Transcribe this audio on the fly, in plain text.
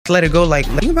let it go. Like,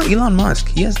 think about Elon Musk.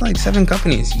 He has like 7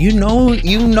 companies. You know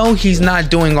he's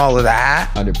not doing all of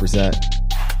that. 100%.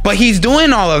 But he's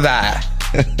doing all of that.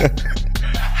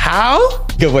 How?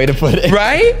 Good way to put it.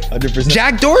 Right? 100%.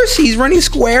 Jack Dorsey, he's running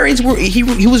Square. He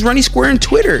was running Square and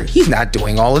Twitter. He's not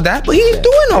doing all of that, but he's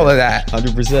doing all of that.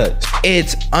 100%.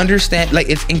 It's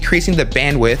increasing the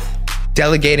bandwidth,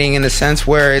 delegating in the sense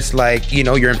where it's like,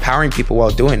 you're empowering people while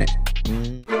doing it.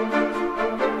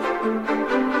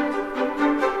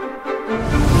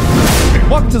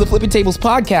 Welcome to the Flipping Tables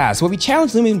podcast, where we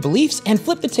challenge limiting beliefs and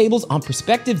flip the tables on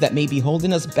perspective that may be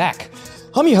holding us back.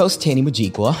 I'm your host, Tanny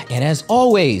Majikwa, and as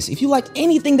always, if you like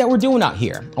anything that we're doing out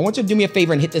here, I want you to do me a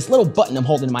favor and hit this little button I'm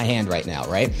holding in my hand right now,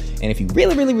 right? And if you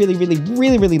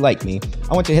really like me,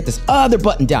 I want you to hit this other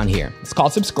button down here. It's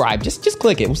called subscribe. Just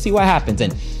click it. We'll see what happens.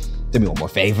 And do me one more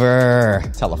favor.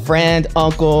 Tell a friend,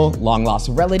 uncle, long-lost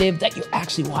relative that you're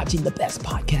actually watching the best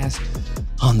podcast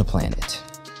on the planet.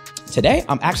 Today,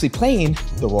 I'm actually playing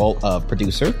the role of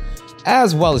producer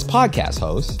as well as podcast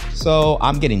host, so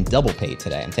I'm getting double paid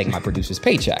today. I'm taking my producer's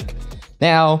paycheck.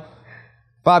 Now,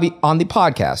 Bobby, on the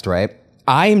podcast, right,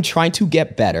 I am trying to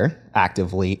get better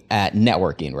actively at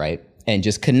networking, right, and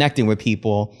just connecting with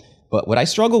people. But what I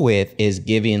struggle with is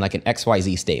giving like an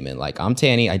XYZ statement, like, I'm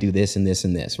Tanny, I do this and this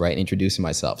and this, right, introducing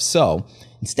myself. So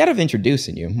instead of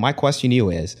introducing you, my question to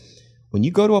you is, when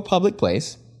you go to a public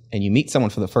place and you meet someone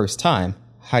for the first time,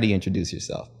 how do you introduce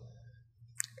yourself?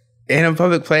 In a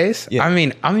public place? Yeah. I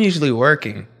mean, I'm usually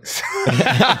working. So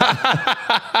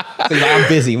I'm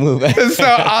busy moving. So,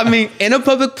 I mean, in a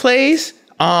public place,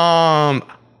 I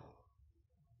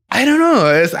don't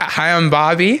know. It's, hi, I'm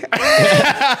Bobby.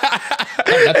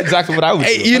 That's exactly what I would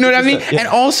do. You know what I mean? Yeah. And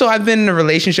also, I've been in a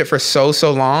relationship for so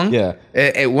long. Yeah.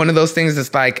 One of those things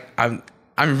that's like, I'm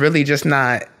really just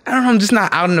not, I don't know, I'm just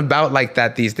not out and about like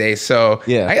that these days. So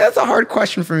yeah, that's a hard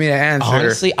question for me to answer.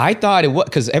 Honestly, I thought it was,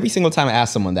 because every single time I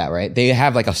ask someone that, right, they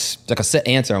have like a set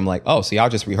answer. I'm like, oh, so y'all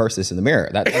just rehearse this in the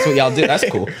mirror. That's what y'all do. That's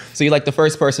cool. So you're like the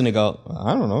first person to go,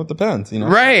 I don't know, it depends,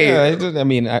 Right. Yeah, I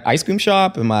mean, ice cream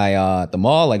shop, am I at the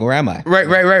mall? Like, where am I?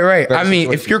 Right. I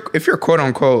mean, if you're quote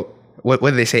unquote, what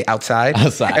do they say, outside?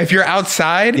 If you're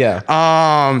outside,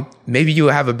 yeah, maybe you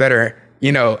will have a better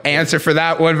answer for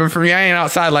that one. But for me, I ain't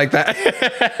outside like that.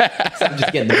 So I'm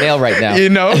just getting the mail right now. You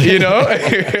know.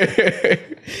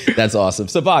 That's awesome.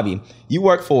 So Bobby, you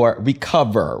work for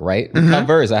Recvr, right? Mm-hmm.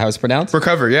 Recvr, is that how it's pronounced?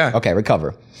 Recvr, yeah. Okay,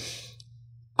 Recvr.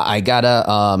 I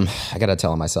gotta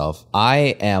tell myself,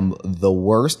 I am the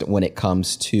worst when it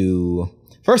comes to,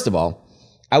 first of all,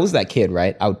 I was that kid,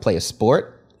 right? I would play a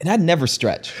sport and I'd never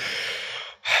stretch.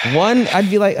 One, I'd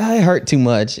be like, I hurt too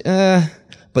much.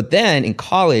 But then in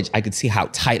college, I could see how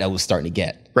tight I was starting to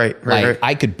get. Right.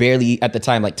 I could barely at the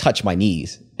time like touch my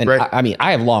knees. And right. I mean,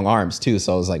 I have long arms too.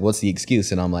 So I was like, what's the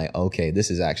excuse? And I'm like, okay, this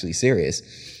is actually serious.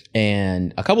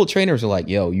 And a couple of trainers were like,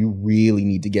 yo, you really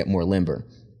need to get more limber.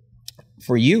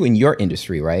 For you in your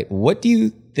industry, right? What do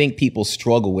you think people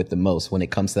struggle with the most when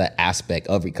it comes to that aspect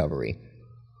of recovery?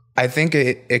 I think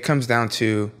it comes down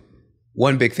to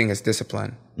one big thing is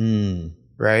discipline.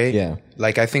 Right? Yeah.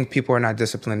 Like, I think people are not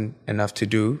disciplined enough to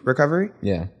do recovery.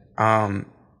 Yeah. And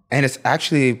it's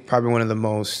actually probably one of the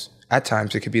most, at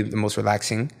times it could be the most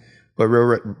relaxing, but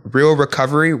real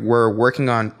recovery, we're working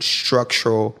on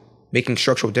making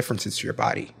structural differences to your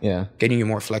body. Yeah. Getting you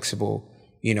more flexible,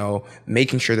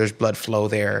 making sure there's blood flow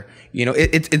there.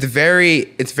 It's very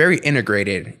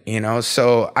integrated,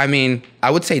 So, I mean,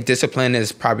 I would say discipline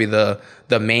is probably the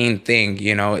main thing,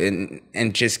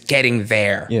 and just getting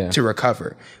there to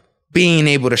recover. Being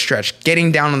able to stretch,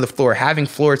 getting down on the floor, having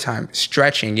floor time,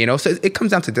 stretching, So it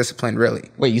comes down to discipline, really.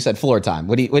 Wait, you said floor time.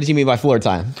 What did you mean by floor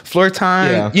time? Floor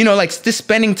time, like just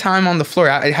spending time on the floor.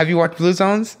 Have you watched Blue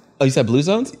Zones? Oh, you said Blue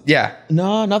Zones? Yeah.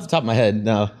 No, not off the top of my head,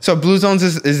 no. So Blue Zones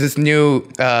is this new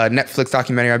Netflix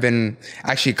documentary. I've been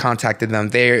actually contacted them.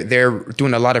 They're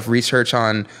doing a lot of research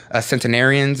on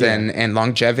centenarians and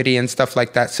longevity and stuff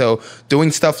like that. So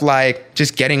doing stuff like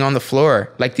just getting on the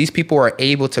floor. Like, these people are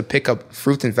able to pick up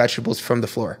fruits and vegetables from the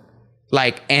floor,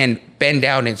 and bend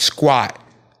down and squat.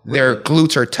 Really? Their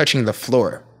glutes are touching the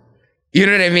floor. You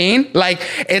know what I mean? Like,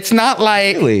 it's not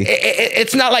like, really?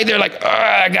 It's not like they're like,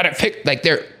 I gotta pick, like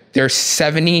they're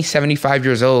 70, 75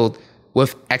 years old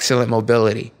with excellent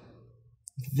mobility.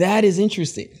 That is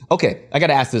interesting. Okay, I got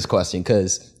to ask this question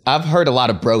because I've heard a lot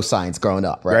of bro science growing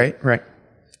up, right? Right.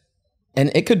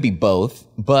 And it could be both,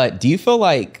 but do you feel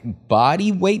like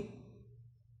body weight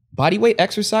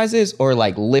exercises or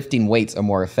like lifting weights are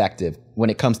more effective when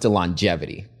it comes to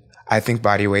longevity? I think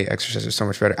body weight exercises are so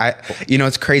much better.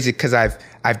 It's crazy because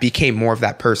I've became more of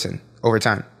that person over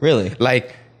time. Really?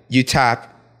 Like, you tap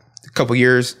couple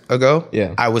years ago,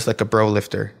 Yeah. I was like a bro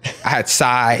lifter. I had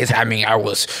size. I mean, I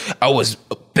was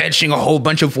benching a whole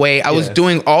bunch of weight. I was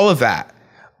doing all of that,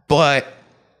 but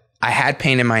I had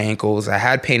pain in my ankles. I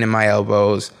had pain in my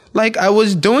elbows. Like I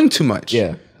was doing too much.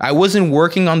 Yeah. I wasn't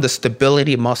working on the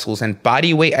stability muscles, and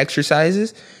body weight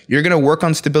exercises. You're going to work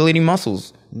on stability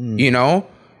muscles, you know?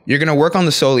 You're going to work on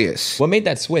the soleus. What made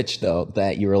that switch, though,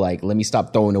 that you were like, let me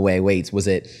stop throwing away weights? Was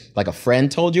it like a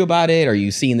friend told you about it? Or you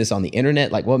seeing this on the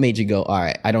internet? Like, what made you go, all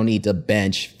right, I don't need to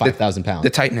bench 5,000 pounds? The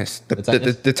tightness.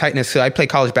 The tightness. So I played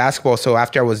college basketball. So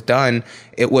after I was done,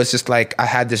 it was just like I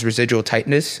had this residual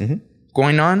tightness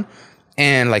going on.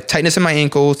 And like tightness in my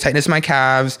ankles, tightness in my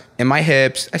calves, and my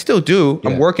hips. I still do.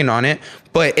 I'm working on it.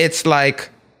 But it's like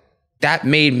that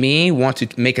made me want to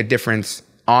make a difference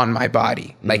on my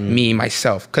body, like me,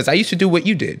 myself. Because I used to do what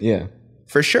you did. Yeah.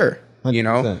 For sure. 100%. You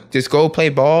know, just go play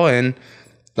ball and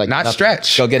like not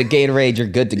stretch. Go get a Gatorade, you're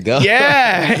good to go.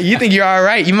 Yeah. You think you're all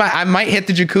right. I might hit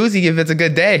the jacuzzi if it's a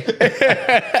good day.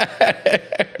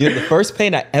 You know, the first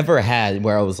pain I ever had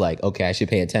where I was like, okay, I should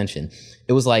pay attention.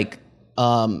 It was like,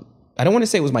 I don't want to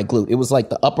say it was my glute. It was like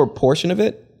the upper portion of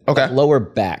it. Okay. Like lower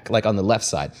back, like on the left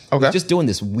side. Okay. I was just doing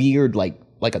this weird, like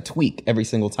a tweak every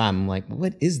single time. I'm like,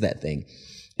 what is that thing?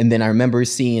 And then I remember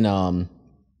seeing, I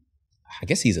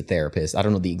guess he's a therapist. I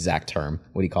don't know the exact term,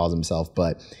 what he calls himself,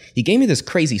 but he gave me this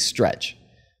crazy stretch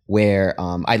where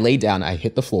I laid down, I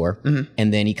hit the floor,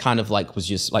 and then he kind of like was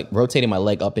just like rotating my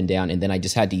leg up and down, and then I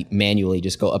just had to manually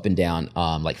just go up and down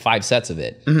like 5 sets of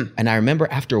it. And I remember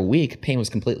after a week, pain was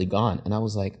completely gone. And I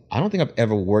was like, I don't think I've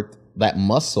ever worked that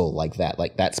muscle like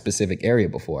that specific area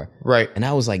before. Right. And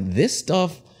I was like, this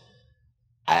stuff,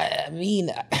 I mean,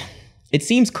 it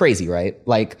seems crazy, right?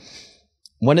 Like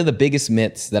one of the biggest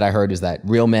myths that I heard is that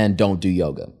real men don't do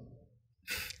yoga.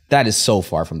 That is so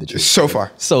far from the truth. So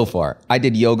far. So far. I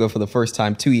did yoga for the first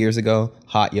time 2 years ago,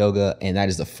 hot yoga, and that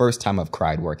is the first time I've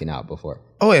cried working out before.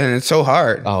 Oh, and it's so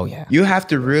hard. Oh, yeah. You have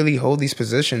to really hold these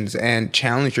positions and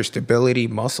challenge your stability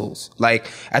muscles.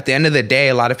 Like at the end of the day,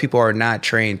 a lot of people are not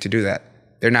trained to do that.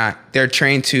 They're not. They're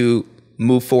trained to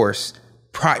move force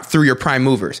through your prime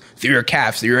movers, through your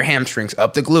calves, through your hamstrings,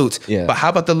 up the glutes. Yeah. But how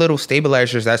about the little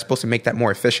stabilizers that's supposed to make that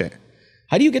more efficient?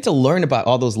 How do you get to learn about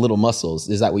all those little muscles?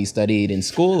 Is that what you studied in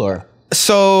school or?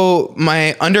 So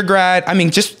my undergrad, I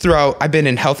mean, just throughout, I've been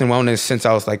in health and wellness since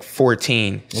I was like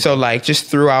 14. Okay. So like just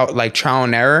throughout like trial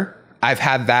and error, I've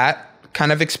had that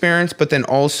kind of experience. But then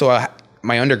also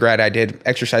my undergrad, I did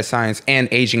exercise science and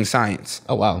aging science.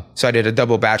 Oh, wow. So I did a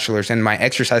double bachelor's. And my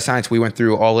exercise science, we went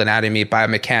through all anatomy,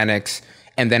 biomechanics.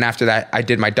 And then after that, I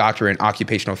did my doctorate in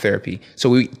occupational therapy. So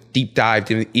we deep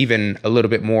dived even a little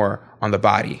bit more on the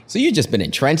body. So you've just been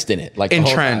entrenched in it, like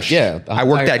entrenched. Yeah. I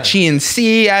worked at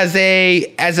GNC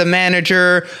as a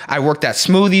manager. I worked at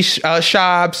smoothie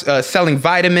shops, selling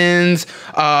vitamins.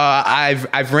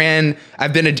 I've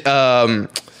been a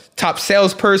top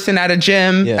salesperson at a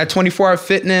gym at 24 Hour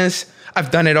Fitness. I've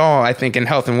done it all. I think in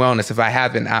health and wellness. If I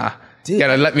haven't, dude,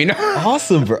 gotta let me know.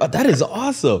 Awesome, bro. That is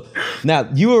awesome. Now,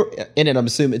 you were in it, I'm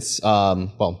assuming it's,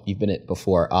 well, you've been in it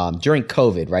before, during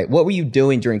COVID, right? What were you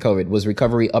doing during COVID? Was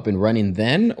Recvr up and running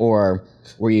then, or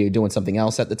were you doing something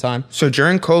else at the time? So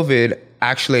during COVID,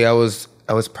 actually, I was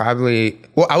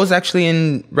actually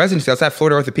in residency. I was at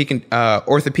Florida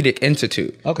Orthopedic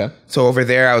Institute. Okay. So over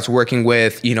there, I was working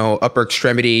with, upper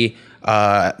extremity,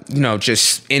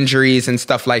 just injuries and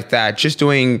stuff like that. Just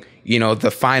doing,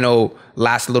 the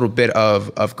last little bit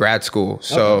of grad school.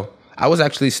 So I was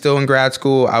actually still in grad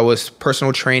school. I was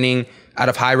personal training out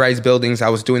of high-rise buildings. I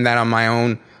was doing that on my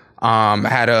own.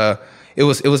 It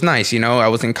was nice, I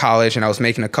was in college and I was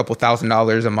making a couple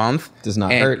 $1,000s a month. Does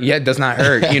not hurt. Yeah, it does not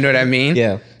hurt. You know what I mean?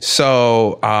 Yeah.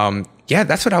 So,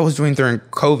 that's what I was doing during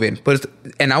COVID.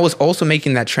 And I was also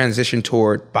making that transition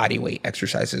toward body weight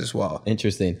exercises as well.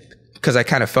 Interesting. Because I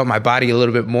kind of felt my body a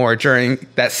little bit more during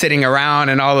that sitting around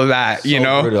and all of that,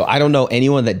 Brutal. I don't know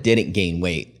anyone that didn't gain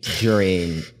weight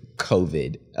during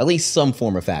COVID, at least some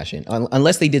form of fashion,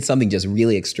 unless they did something just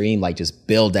really extreme, like just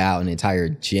build out an entire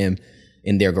gym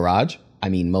in their garage. I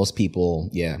mean, most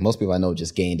people I know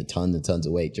just gained tons and tons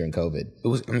of weight during COVID. It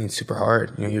was, super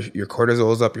hard. Your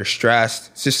cortisol is up, you're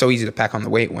stressed. It's just so easy to pack on the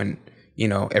weight when,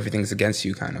 everything's against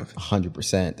you kind of.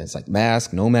 100%. That's like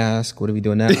mask, no mask. What are we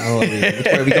doing now? Which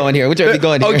way are we going here?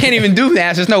 Oh, can't even do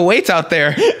masks. There's no weights out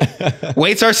there.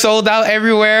 Weights are sold out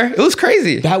everywhere. It was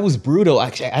crazy. That was brutal.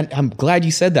 Actually, I'm glad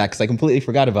you said that because I completely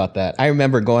forgot about that. I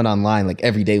remember going online like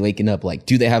every day waking up like,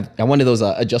 do they have one of those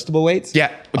adjustable weights?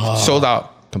 Yeah, sold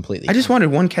out. Completely. I just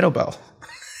wanted one kettlebell.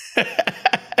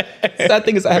 Sad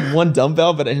thing is I had one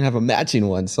dumbbell, but I didn't have a matching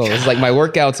one. So it's like my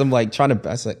workouts, I'm like trying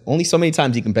to, it's like only so many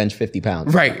times you can bench 50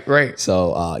 pounds. Right.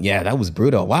 So yeah, that was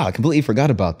brutal. Wow, I completely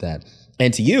forgot about that.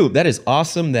 And to you, that is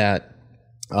awesome that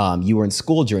you were in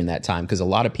school during that time, because a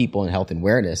lot of people in health and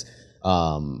awareness,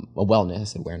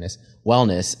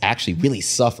 wellness actually really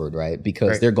suffered, right?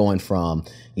 Because they're going from,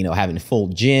 having full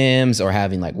gyms or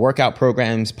having like workout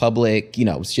programs, public,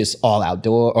 it's just all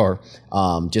outdoor or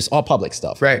just all public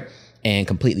stuff. Right. And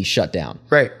completely shut down.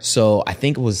 Right. So I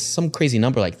think it was some crazy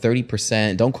number, like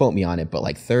 30%, don't quote me on it, but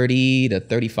like 30 to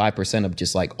 35% of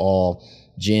just like all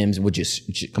gyms would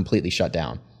just completely shut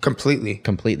down. Completely.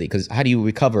 Because how do you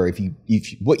recover if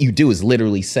what you do is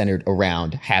literally centered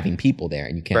around having people there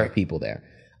and you can't have people there?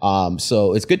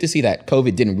 So it's good to see that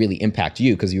COVID didn't really impact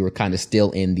you because you were kind of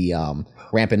still in the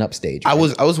ramping up stage. Right?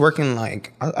 I was working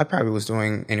like, I probably was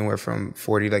doing anywhere from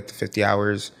 40 to 50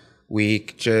 hours a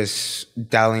week, just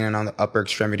dialing in on the upper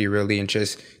extremity really, and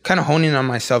just kind of honing on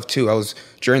myself too.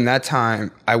 During that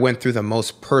time, I went through the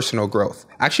most personal growth.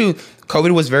 Actually,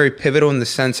 COVID was very pivotal in the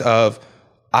sense of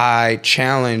I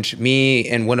challenged me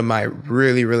and one of my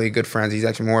really, really good friends. He's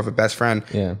actually more of a best friend.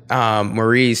 Yeah.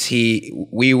 Maurice,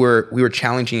 we were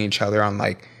challenging each other on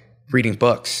like reading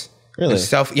books. Really?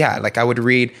 Yeah. Like I would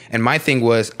read, and my thing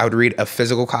was I would read a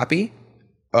physical copy.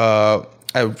 I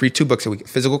would read 2 books a week,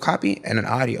 physical copy and an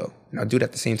audio. And I'd do it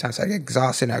at the same time. So I get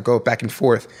exhausted and I go back and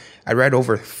forth. I read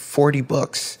over 40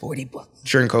 books. 40 books.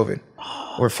 During COVID.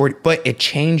 Or 40, but it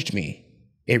changed me.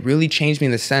 It really changed me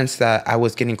in the sense that I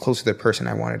was getting closer to the person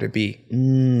I wanted to be.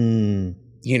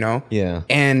 Yeah.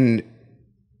 And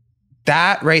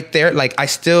that right there, like I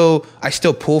still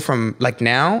pull from, like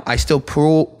now, I still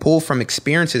pull from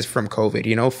experiences from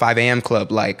COVID, 5 a.m.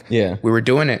 club, like we were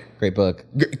doing it. Great book.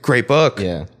 Great book.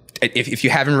 Yeah. If you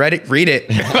haven't read it, read it.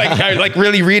 like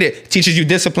really read it. Teaches you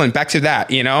discipline. Back to that,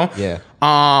 Yeah.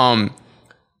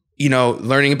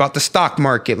 Learning about the stock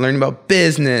market, learning about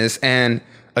business, and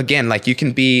again, like you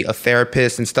can be a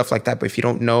therapist and stuff like that, but if you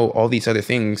don't know all these other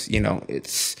things,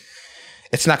 it's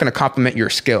not going to complement your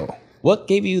skill. What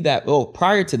gave you that? Oh,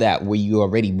 prior to that, were you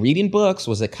already reading books?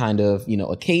 Was it kind of,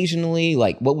 occasionally?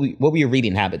 Like what were your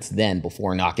reading habits then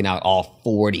before knocking out all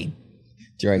 40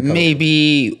 during COVID?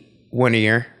 Maybe 1 a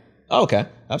year. Oh, okay.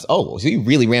 So you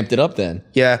really ramped it up then.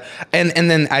 Yeah. And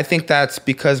then I think that's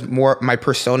because my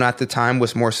persona at the time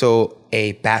was more so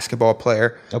a basketball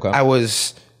player. Okay. I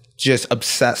was just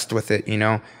obsessed with it,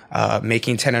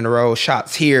 making 10 in a row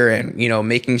shots here and,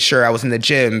 making sure I was in the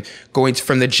gym, going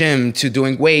from the gym to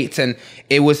doing weights. And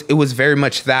it was very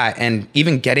much that. And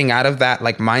even getting out of that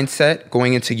like mindset,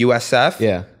 going into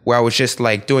USF, where I was just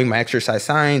like doing my exercise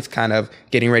science, kind of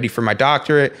getting ready for my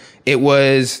doctorate. It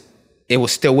was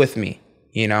still with me,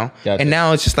 Gotcha. And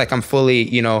now it's just like I'm fully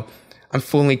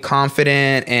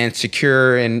confident and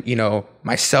secure in,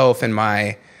 myself and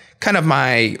my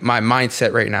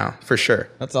mindset right now, for sure.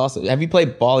 That's awesome. Have you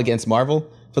played ball against Marvel?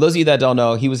 For those of you that don't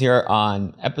know, he was here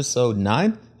on episode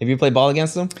 9. Have you played ball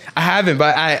against him? I haven't,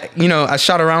 but I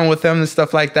shot around with him and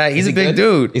stuff like that. He's a big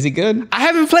dude. Is he good? I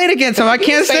haven't played against him. I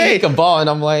can't say. He can ball, and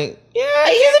I'm like, yeah,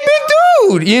 he's a big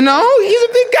dude. He's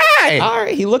a big guy. All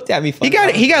right, he looked at me funny.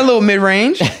 He got a little mid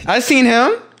range. I seen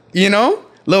him.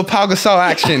 Little Pau Gasol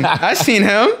action. I seen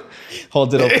him.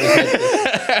 Hold it over his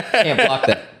head. Can't block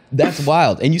that. That's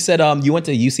wild. And you said you went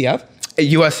to UCF?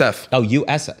 USF. Oh,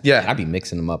 USF. Yeah. I'd be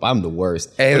mixing them up. I'm the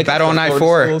worst. Hey, the battle on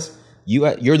I-4.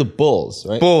 You're the Bulls,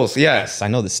 right? Bulls, yes. I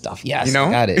know this stuff. Yes,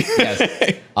 got it.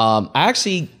 Yes. I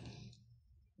actually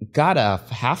got a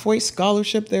halfway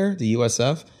scholarship there, the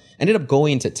USF. Ended up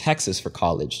going to Texas for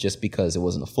college just because it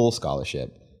wasn't a full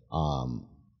scholarship.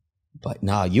 But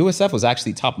nah, USF was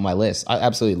actually top of my list. I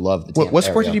absolutely loved the What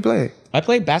sport did you play? I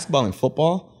played basketball and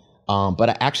football, but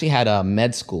I actually had a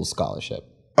med school scholarship.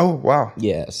 Oh, wow.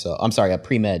 Yeah, so I'm sorry, a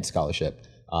pre-med scholarship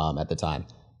at the time.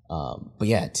 But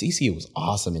yeah, TCU was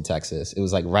awesome in Texas. It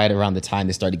was like right around the time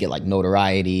they started to get like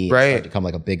notoriety, right? Started to become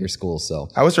like a bigger school. So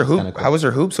how was their hoop? Cool. How was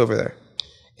their hoops over there?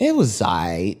 It was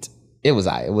aight. It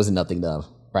wasn't nothing to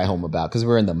write home about because we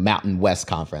were in the Mountain West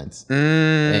Conference,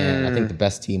 and I think the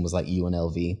best team was like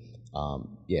UNLV.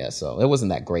 Yeah, so it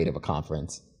wasn't that great of a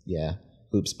conference. Yeah,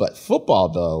 hoops. But football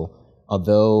though,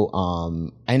 although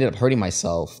I ended up hurting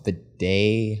myself the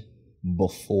day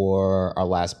before our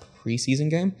last preseason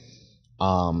game.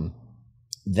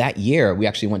 That year we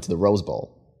actually went to the Rose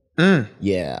Bowl.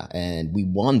 Yeah, and we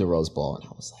won the Rose Bowl, and I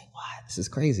was like, "Wow, this is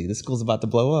crazy! This school's about to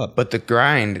blow up." But the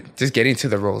grind, just getting to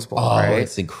the Rose Bowl, right?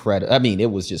 It's incredible. I mean, it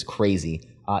was just crazy.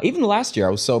 Even last year, I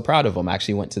was so proud of them. I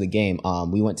actually went to the game.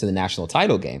 We went to the national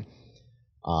title game.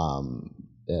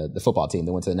 the football team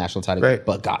that went to the national title,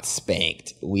 but got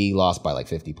spanked. We lost by like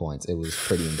 50 points. It was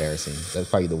pretty embarrassing. That's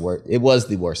probably the worst. It was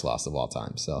the worst loss of all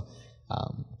time. So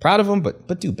proud of them,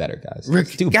 but do better, guys. Rick,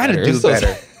 do better.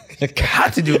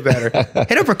 Got to do better.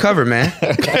 Hit up Recvr, man.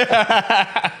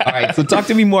 All right, so talk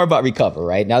to me more about Recvr,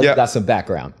 right? Now that you've got some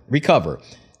background. Recvr,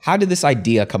 how did this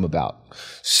idea come about?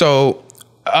 So,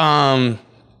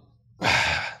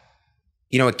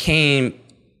 it came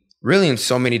really in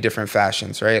so many different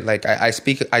fashions, right? Like I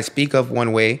speak of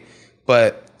one way,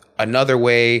 but another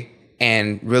way,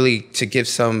 and really to give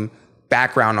some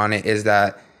background on it is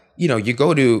that, you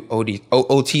go to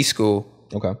OT school.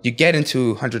 Okay. You get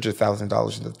into hundreds of thousands of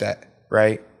dollars of debt,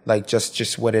 right? Like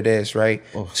just what it is, right?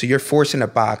 Oh. So you're forced in a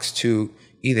box to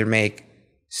either make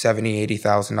 $70,000,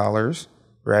 $80,000,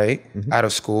 right? Out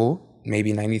of school,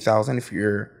 maybe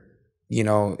 $90,000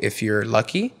 if you're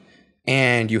lucky,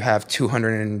 and you have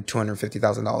 $200,000 and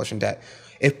 $250,000 in debt.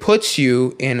 It puts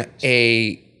you in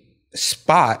a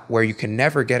spot where you can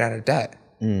never get out of debt.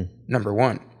 Number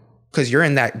one, because you're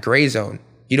in that gray zone.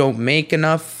 You don't make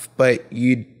enough, but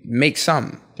you make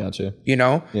some. Gotcha.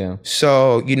 Yeah.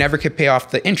 So you never could pay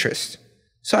off the interest.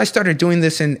 So I started doing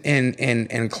this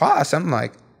in class. I'm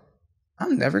like,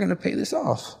 I'm never gonna pay this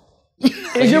off.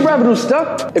 Is your revenue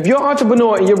stuck? If you're an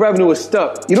entrepreneur and your revenue is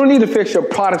stuck, you don't need to fix your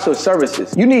products or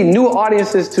services. You need new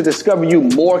audiences to discover you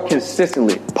more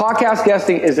consistently. Podcast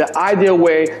guesting is the ideal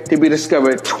way to be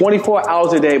discovered 24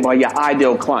 hours a day by your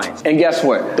ideal clients. And guess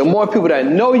what? The more people that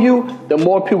know you, the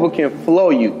more people can flow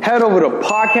you. Head over to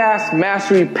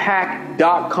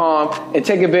podcastmasterypack.com and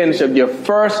take advantage of your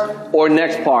first or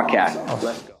next podcast.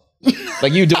 Let's go.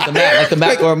 Like you doing the math, like the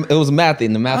math, or it was math,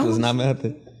 and the math was not math.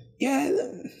 Yeah.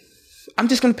 I'm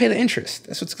just going to pay the interest.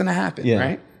 That's what's going to happen,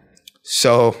 right?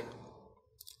 So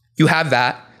you have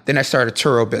that. Then I started a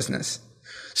Turo business.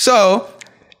 So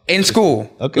in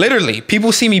school, literally,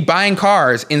 people see me buying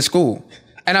cars in school.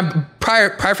 And I'm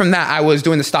prior from that, I was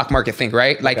doing the stock market thing,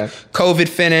 right? Like COVID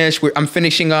finished, I'm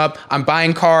finishing up, I'm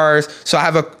buying cars. So I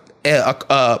have a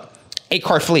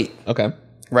 8-car fleet. Okay.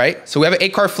 Right? So we have an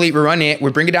 8-car fleet. We're running it. We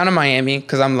bring it down to Miami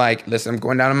because I'm like, listen, I'm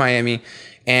going down to Miami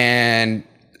and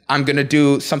I'm going to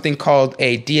do something called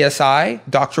a DSI,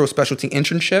 Doctoral Specialty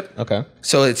Internship. Okay.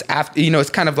 So it's after, it's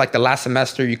kind of like the last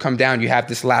semester you come down, you have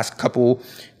this last couple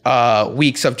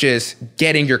weeks of just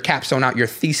getting your capstone out, your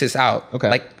thesis out,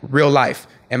 like real life.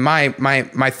 And my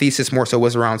thesis more so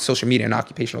was around social media and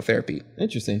occupational therapy.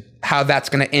 Interesting. How that's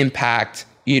going to impact,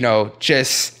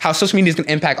 just how social media is going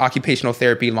to impact occupational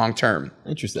therapy long term.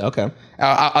 Interesting. Okay.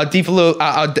 I'll dig in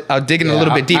a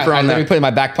little bit deeper on that. Let me put it in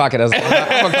my back pocket. I'm going to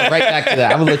come right back to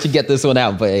that. I'm going to let you get this one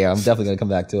out, but yeah, I'm definitely going to come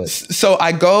back to it. So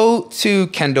I go to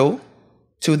Kendall,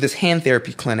 to this hand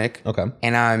therapy clinic. Okay.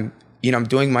 And I'm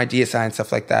doing my DSI and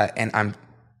stuff like that. And I'm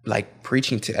like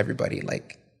preaching to everybody,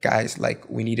 like, guys, like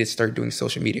we need to start doing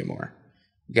social media more.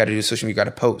 You got to do social media. You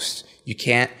got to post. You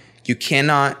cannot,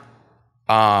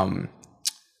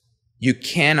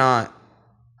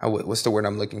 what's the word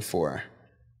I'm looking for?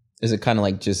 Is it kind of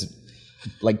like just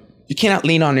like... You cannot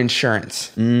lean on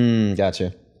insurance.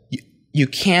 Gotcha. You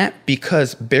can't,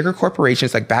 because bigger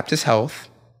corporations like Baptist Health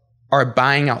are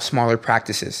buying out smaller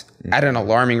practices at an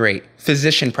alarming rate.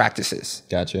 Physician practices.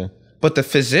 Gotcha. But the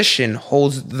physician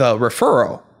holds the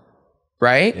referral,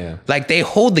 right? Yeah. Like they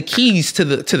hold the keys to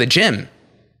the gym.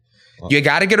 Well, you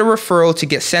got to get a referral to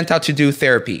get sent out to do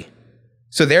therapy.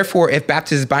 So therefore, if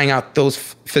Baptist is buying out those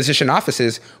physician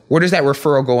offices, where does that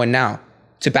referral go in now?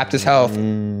 To Baptist Health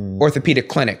Orthopedic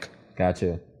Clinic.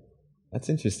 Gotcha. That's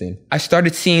interesting. I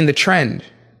started seeing the trend.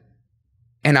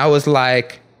 And I was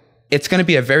like, it's going to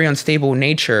be a very unstable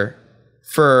nature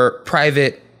for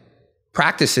private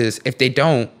practices if they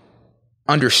don't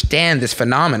understand this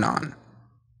phenomenon.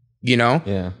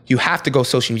 Yeah. You have to go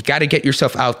social. You got to get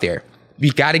yourself out there.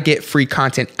 You got to get free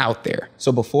content out there.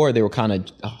 So before they were kind of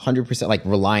 100% like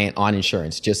reliant on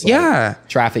insurance, just like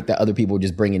traffic that other people were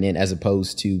just bringing in, as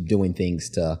opposed to doing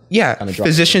things to kind of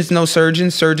physicians know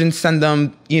surgeons. Surgeons send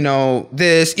them,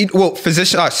 physicians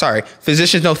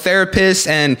know therapists,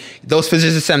 and those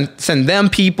physicians send them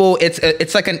people.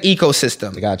 It's like an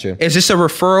ecosystem. Gotcha. It's just a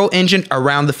referral engine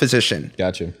around the physician.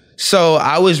 Gotcha. So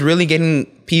I was really getting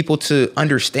people to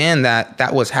understand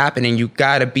that was happening. You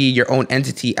got to be your own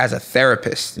entity as a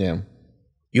therapist. Yeah.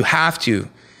 You have to.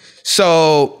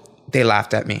 So they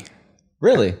laughed at me.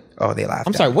 Really? Oh, they laughed.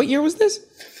 I'm sorry. What year was this?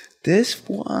 This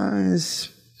was...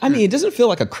 I mean, it doesn't feel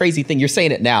like a crazy thing. You're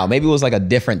saying it now. Maybe it was like a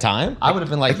different time. I would have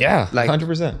been like, yeah, like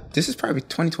 100%. This is probably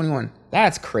 2021.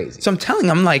 That's crazy. So I'm telling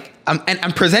him,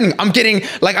 I'm presenting, I'm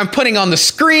putting on the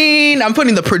screen, I'm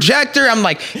putting the projector. I'm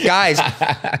like, guys,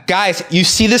 you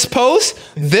see this post?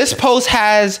 This post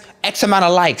has X amount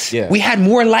of likes. Yeah. We had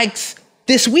more likes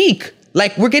this week.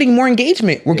 Like, we're getting more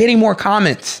engagement. We're getting more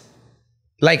comments.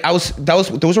 Like,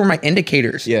 those were my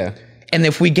indicators. Yeah. And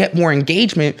if we get more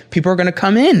engagement, people are going to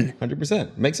come in.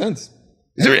 100%. Makes sense.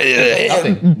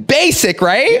 Basic,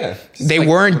 right? Yeah. They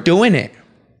weren't doing it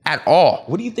at all.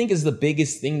 What do you think is the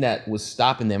biggest thing that was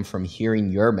stopping them from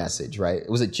hearing your message, right?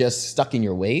 Was it just stuck in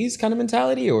your ways kind of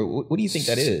mentality, or what do you think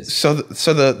that is? So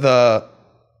the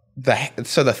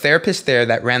therapist there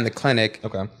that ran the clinic,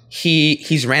 Okay,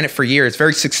 he's ran it for years,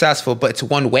 very successful, but it's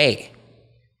one way.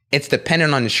 It's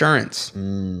dependent on insurance.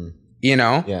 You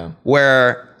know? Yeah.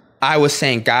 Where I was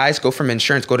saying, guys, go from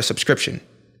insurance, go to subscription.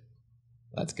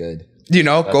 That's good. You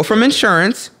know, go from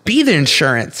insurance, be the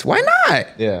insurance. Why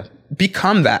not? Yeah.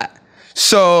 Become that.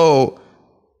 So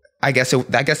I guess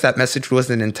that message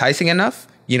wasn't enticing enough.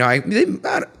 You know,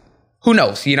 who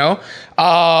knows, you know?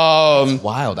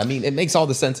 Wild. I mean, it makes all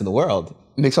the sense in the world.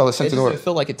 Makes all the sense in the world. I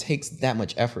feel like it takes that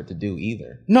much effort to do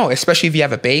either. No, especially if you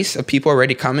have a base of people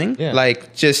already coming. Yeah.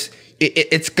 Like, just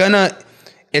it's gonna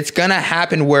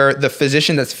happen where the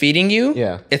physician that's feeding you,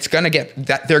 they're gonna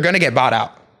get bought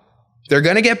out. They're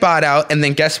gonna get bought out, and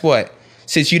then guess what?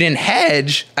 Since you didn't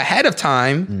hedge ahead of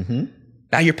time,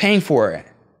 now you're paying for it.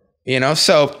 You know?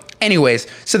 So anyways,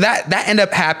 so that ended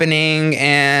up happening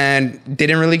and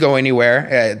didn't really go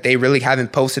anywhere. They really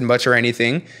haven't posted much or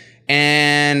anything.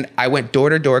 And I went door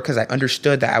to door because I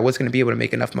understood that I wasn't going to be able to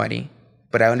make enough money,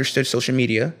 but I understood social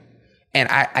media, and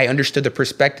I understood the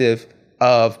perspective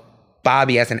of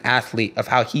Bobby as an athlete, of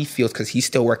how he feels, because he's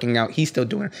still working out, he's still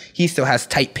doing it, he still has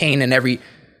tight pain and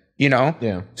you know?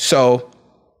 Yeah. So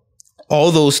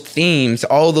all those themes,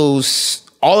 all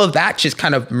of that just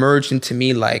kind of merged into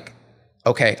me like,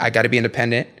 okay, I got to be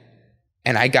independent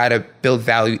and I got to build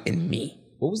value in me.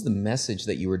 What was the message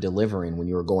that you were delivering when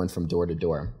you were going from door to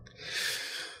door?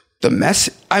 The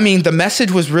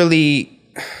message was really,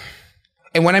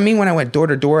 and when I went door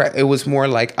to door, it was more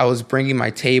like I was bringing my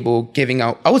table, giving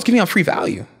out free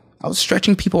value. I was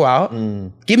stretching people out.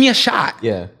 Give me a shot.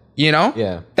 Yeah. You know?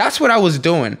 Yeah. That's what I was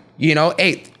doing. You know,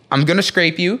 hey, I'm going to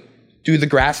scrape you, do the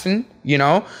grafting, you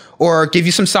know, or give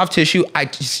you some soft tissue.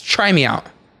 Just try me out.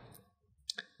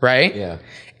 Right? Yeah.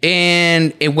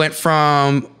 And it went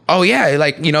from, oh yeah,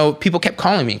 like, you know, people kept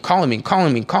calling me.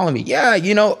 Yeah,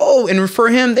 you know, and refer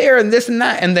him there and this and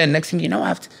that. And then next thing you know, I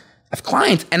have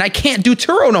clients and I can't do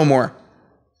Turo no more.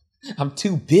 I'm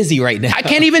too busy right now. I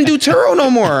can't even do Turo no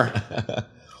more.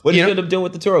 What did you end up doing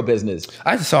with the Turo business?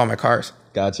 I had to sell all my cars.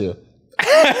 Got you.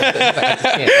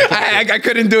 I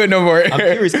couldn't do it no more. I'm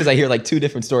curious because I hear like two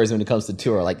different stories when it comes to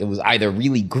Turo. Like, it was either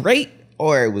really great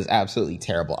or it was absolutely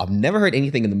terrible. I've never heard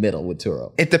anything in the middle with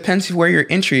Turo. It depends where your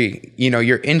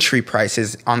entry price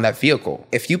is on that vehicle.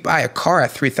 If you buy a car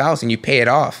at $3,000, you pay it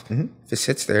off. If it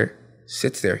sits there,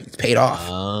 it's paid off.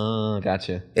 Oh,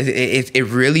 gotcha. It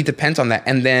really depends on that.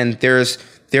 And then there's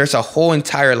a whole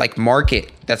entire like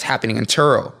market that's happening in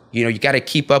Turo. You know, you got to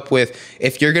keep up with,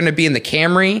 if you're going to be in the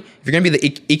Camry, if you're going to be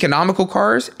the economical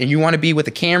cars and you want to be with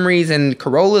the Camrys and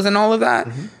Corollas and all of that,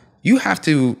 you have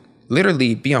to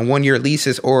literally be on 1-year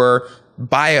leases or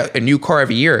buy a new car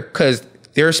every year, because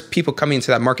there's people coming into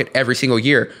that market every single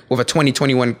year with a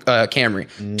 2021 Camry,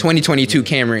 2022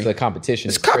 Camry. It's like competition.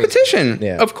 It's competition,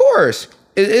 yeah. Of course.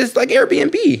 It's like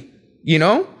Airbnb, you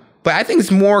know? But I think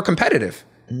it's more competitive.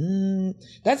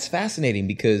 That's fascinating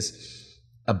because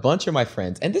a bunch of my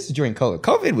friends, and this is during COVID.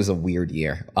 COVID was a weird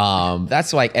year.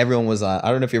 That's like everyone was I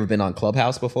don't know if you've ever been on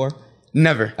Clubhouse before.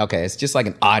 Never. Okay, it's just like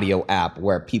an audio app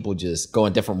where people just go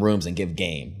in different rooms and give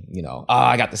game. You know,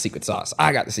 I got the secret sauce.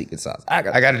 I got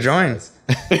to join.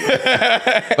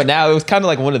 But now it was kind of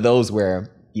like one of those where,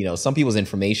 you know, some people's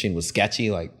information was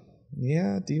sketchy. Like,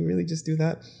 yeah, do you really just do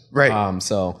that? Right.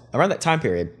 So around that time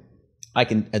period, I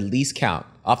can at least count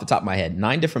off the top of my head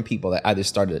 9 different people that either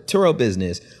started a Turo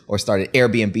business or started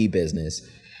Airbnb business,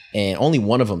 and only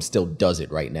one of them still does it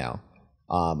right now.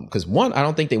 Because one, I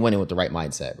don't think they went in with the right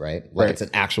mindset, right? Like, it's an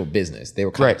actual business. They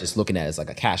were kind of just looking at it as like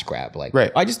a cash grab. Like,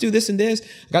 I just do this and this.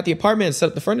 I got the apartment, set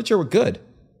up the furniture, we're good.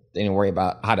 They didn't worry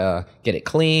about how to get it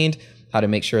cleaned, how to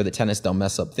make sure the tenants don't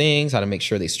mess up things, how to make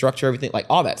sure they structure everything, like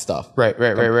all that stuff. Right.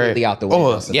 Completely out the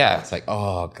window. Oh, yeah. It's like,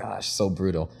 oh gosh, so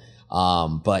brutal.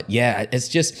 But yeah, it's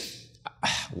just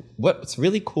what's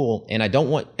really cool, and I don't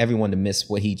want everyone to miss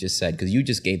what he just said, because you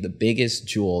just gave the biggest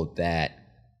jewel that,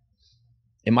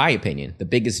 in my opinion, the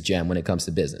biggest gem when it comes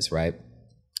to business, right?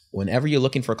 Whenever you're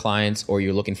looking for clients or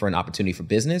you're looking for an opportunity for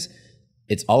business,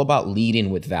 It's all about leading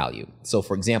with value. So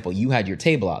for example, you had your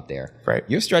table out there. Right.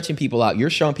 You're stretching people out. You're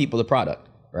showing people the product,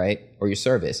 right? Or your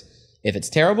service. If it's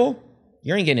terrible,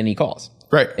 you ain't getting any calls.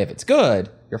 Right. If it's good,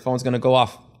 your phone's going to go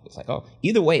off. It's like, oh,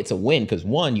 either way, it's a win because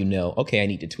one, you know, okay, I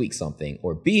need to tweak something.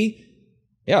 Or B,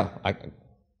 yeah,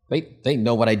 they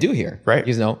know what I do here. Right.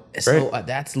 You know, so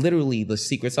that's literally the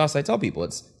secret sauce I tell people.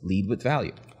 It's lead with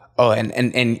value. Oh,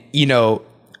 and you know,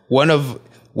 one of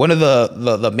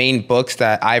the main books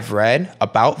that I've read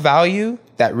about value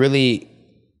that really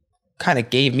kind of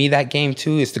gave me that game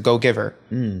too is The Go-Giver.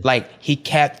 Like he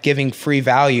kept giving free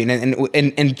value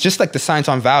and just like the science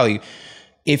on value,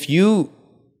 if you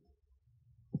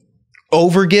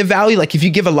overgive value, like if you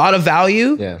give a lot of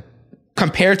value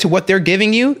compared to what they're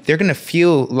giving you, they're gonna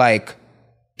feel like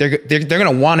they're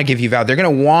gonna want to give you value. They're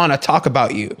gonna want to talk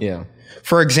about you. Yeah.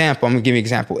 For example, I'm gonna give you an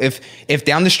example. If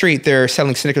down the street they're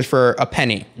selling Snickers for a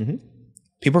penny,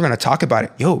 people are gonna talk about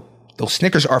it. Yo, those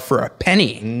Snickers are for a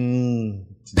penny.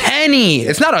 Penny.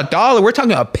 It's not $1. We're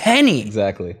talking a penny.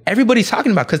 Exactly. Everybody's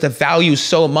talking about because the value is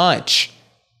so much.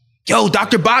 Yo,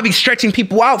 Dr. Bobby's stretching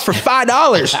people out for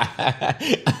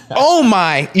 $5. Oh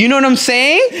my, you know what I'm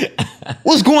saying?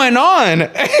 What's going on?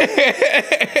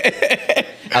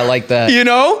 I like that. You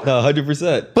know? No,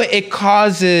 100%. But it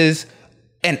causes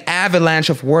an avalanche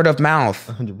of word of mouth.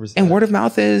 100%. And word of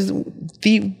mouth is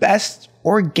the best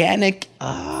organic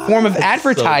form of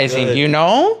advertising, so you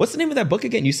know? What's the name of that book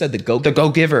again? You said The The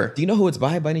Go-Giver. Do you know who it's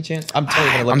by any chance? I'm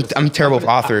totally gonna look I'm terrible with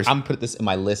authors. I'm put this in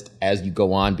my list as you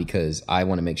go on because I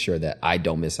want to make sure that I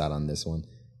don't miss out on this one.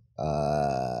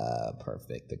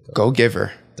 Perfect. The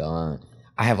Go-Giver. Done.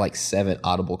 I have like 7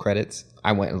 Audible credits.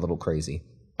 I went a little crazy.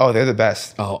 Oh, they're the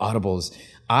best. Oh, Audibles.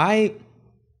 I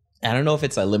don't know if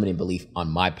it's a limiting belief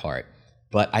on my part,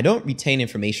 but I don't retain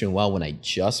information well when I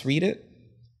just read it.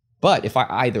 But if I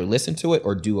either listen to it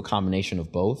or do a combination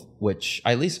of both, which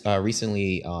I at least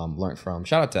recently learned from,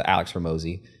 shout out to Alex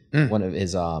Ramosi, one of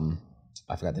his, I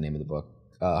forgot the name of the book,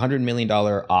 $100 Million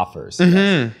Offers.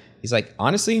 Yes. He's like,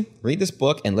 honestly, read this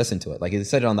book and listen to it. Like he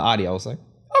said it on the audio. I was like,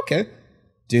 okay.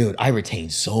 Dude, I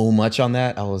retained so much on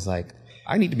that. I was like,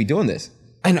 I need to be doing this.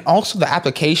 And also the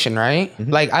application, right?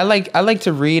 Like I like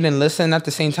to read and listen at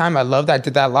the same time. I love that. I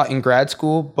did that a lot in grad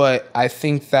school, but I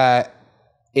think that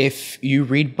if you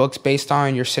read books based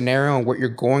on your scenario and what you're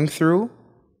going through,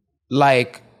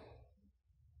 like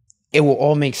it will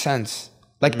all make sense.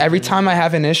 Like every time I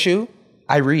have an issue,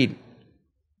 I read.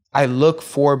 I look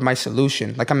for my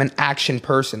solution. Like I'm an action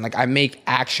person. Like I make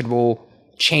actionable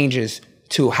changes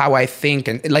to how I think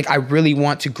and like I really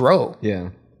want to grow.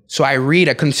 Yeah. So I read,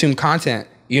 I consume content.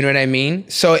 You know what I mean?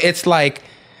 So it's like,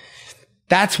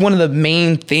 that's one of the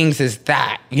main things is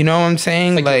that, you know what I'm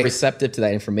saying? It's like you're receptive to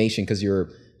that information because you're,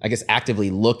 I guess, actively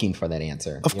looking for that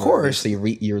answer. Of course. So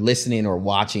you're listening or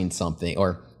watching something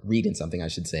or reading something, I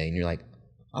should say. And you're like,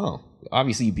 oh,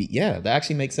 obviously that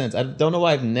actually makes sense. I don't know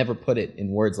why I've never put it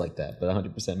in words like that, but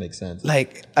 100% makes sense.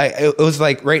 Like it was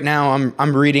like right now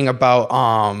I'm reading about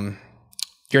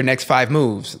Your Next 5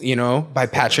 Moves, you know, by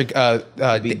Patrick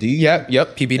PBD.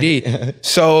 Yep, PBD.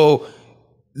 So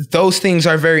those things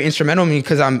are very instrumental to me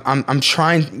because I'm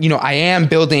trying, you know, I am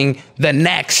building the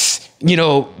next, you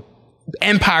know,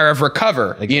 empire of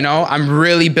Recvr. Exactly. You know, I'm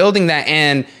really building that,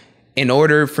 and in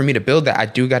order for me to build that, I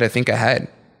do got to think ahead,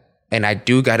 and I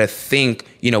do got to think,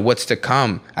 you know, what's to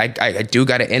come. I do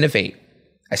got to innovate.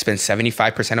 I spend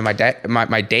 75% of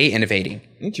my day innovating.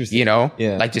 Interesting. You know,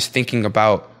 yeah, like just thinking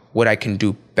about what I can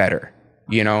do better,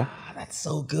 you know? That's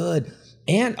so good.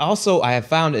 And also I have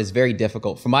found it's very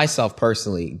difficult for myself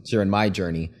personally during my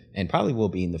journey, and probably will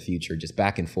be in the future, just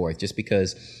back and forth, just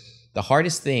because the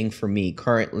hardest thing for me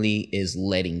currently is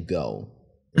letting go,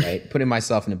 right? Putting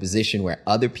myself in a position where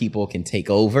other people can take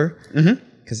over.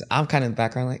 Because I'm kind of in the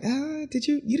background like,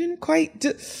 you didn't quite,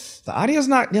 the audio's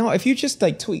not, you know, if you just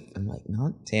like tweak, I'm like,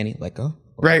 no, Tanny, let go.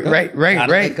 Right.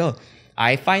 Let go.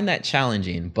 I find that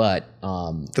challenging, but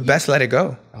the best let it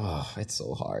go. Oh, it's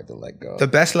so hard to let go. The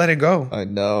best let it go. I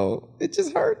know. It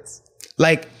just hurts.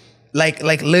 Like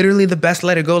literally the best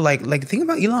let it go. Like think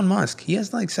about Elon Musk. He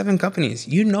has like 7 companies.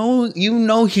 You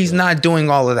know he's not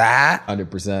doing all of that.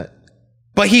 100%.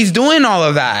 But he's doing all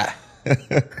of that.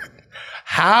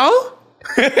 How?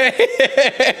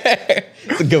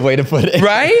 It's a good way to put it.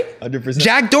 Right? 100%.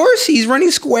 Jack Dorsey's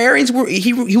running Square.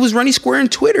 He was running Square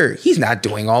and Twitter. He's not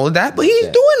doing all of that, but he's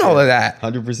doing all of that.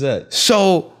 100%.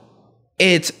 So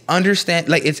it's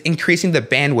it's increasing the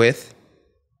bandwidth,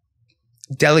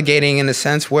 delegating in a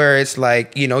sense where it's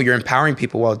like, you know, you're empowering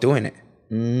people while doing it.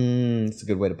 It's a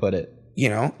good way to put it. You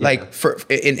know, like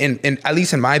in at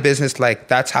least in my business, like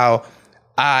that's how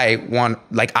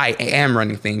I am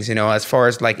running things, as far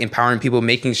as like empowering people,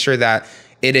 making sure that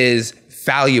it is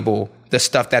valuable, the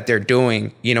stuff that they're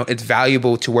doing, it's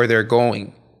valuable to where they're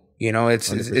going.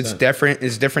 It's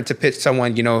different to pitch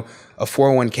someone, a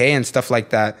 401k and stuff like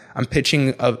that. I'm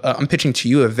pitching to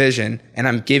you a vision, and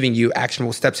I'm giving you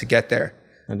actionable steps to get there.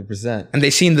 100%. And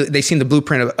they've seen the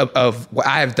blueprint of what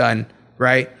I have done,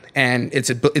 right? And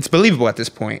it's believable at this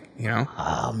point,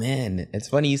 Oh man, it's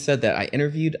funny you said that. I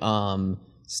interviewed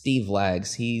Steve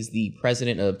Lags. He's the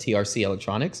president of TRC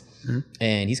Electronics,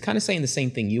 and he's kind of saying the same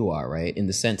thing you are, right? In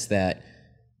the sense that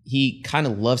he kind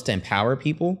of loves to empower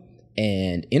people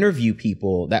and interview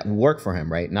people that work for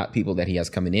him, right? Not people that he has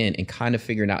coming in, and kind of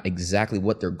figuring out exactly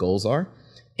what their goals are.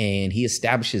 And he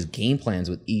establishes game plans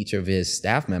with each of his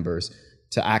staff members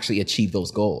to actually achieve those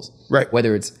goals. Right.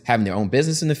 Whether it's having their own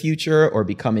business in the future or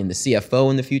becoming the CFO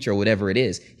in the future or whatever it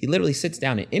is, he literally sits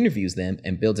down and interviews them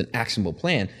and builds an actionable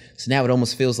plan. So now it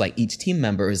almost feels like each team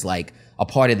member is like a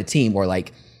part of the team, or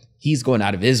like he's going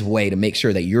out of his way to make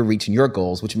sure that you're reaching your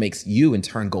goals, which makes you in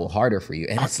turn go harder for you.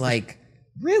 And it's like,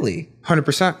 really?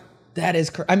 100%. That is,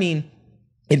 I mean,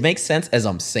 it makes sense as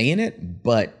I'm saying it,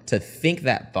 but to think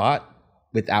that thought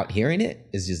without hearing it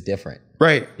is just different.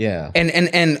 Right. Yeah.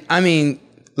 And I mean,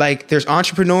 like, there's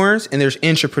entrepreneurs and there's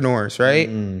intrapreneurs, right?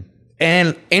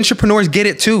 And entrepreneurs get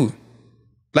it too.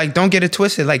 Like, don't get it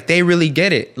twisted. Like, they really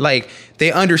get it. Like,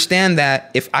 they understand that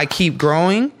if I keep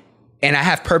growing and I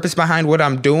have purpose behind what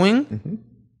I'm doing,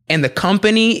 and the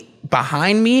company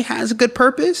behind me has a good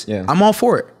purpose, I'm all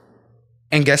for it.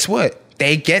 And guess what?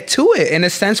 They get to it in a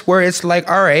sense where it's like,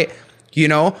 all right,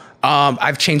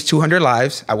 I've changed 200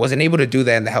 lives. I wasn't able to do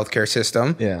that in the healthcare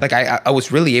system. Yeah. Like I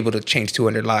was really able to change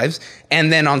 200 lives.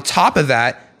 And then on top of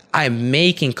that, I'm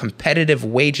making competitive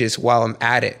wages while I'm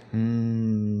at it.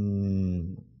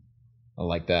 I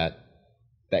like that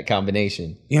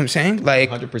combination. You know what I'm saying? Like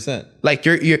 100%. Like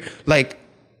you're like,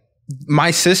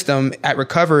 my system at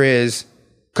Recvr is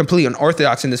completely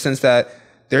unorthodox in the sense that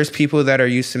there's people that are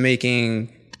used to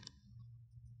making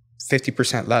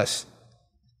 50% less.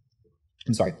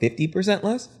 I'm sorry, 50%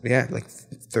 less? Yeah, like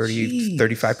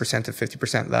 35% to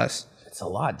 50% less. That's a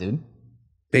lot, dude.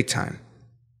 Big time.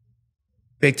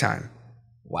 Big time.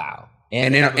 Wow.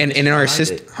 And in our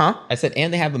system, I said,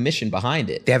 and they have a mission behind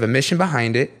it. They have a mission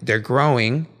behind it. They're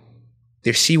growing.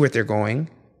 They see where they're going.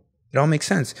 It all makes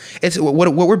sense. It's what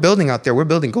we're building out there. We're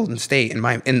building Golden State in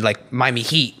like Miami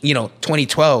Heat,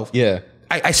 2012. Yeah.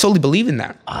 I solely believe in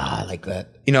that. I like that.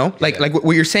 Like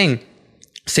what you're saying,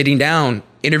 sitting down,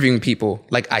 interviewing people.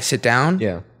 Like, I sit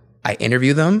down, I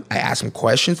interview them, I ask them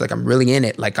questions. Like, I'm really in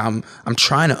it. Like, I'm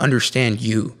trying to understand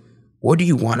you. What do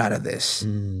you want out of this?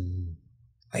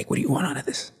 Like, what do you want out of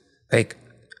this? Like,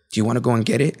 do you want to go and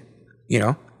get it? Do you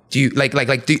do you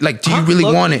really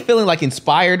want it? Feeling like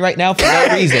inspired right now for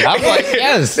no reason. I'm like,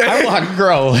 yes, I want to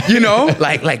grow.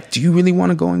 Like, do you really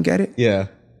want to go and get it? Yeah.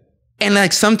 And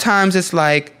like, sometimes it's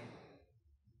like,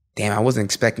 damn, I wasn't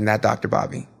expecting that, Dr.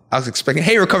 Bobby. I was expecting,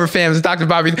 hey, Recvr fam, it's Dr.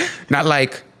 Bobby. Not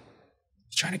like,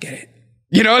 trying to get it.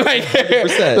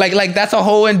 Like that's a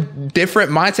whole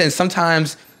different mindset. And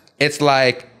sometimes it's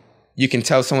like, you can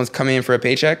tell someone's coming in for a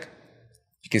paycheck.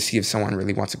 You can see if someone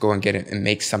really wants to go and get it and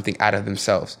make something out of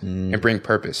themselves and bring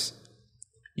purpose,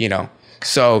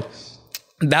 So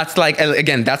that's like,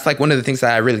 again, that's like one of the things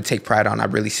that I really take pride on. I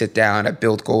really sit down, I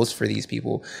build goals for these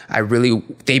people.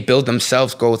 They build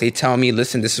themselves goals. They tell me,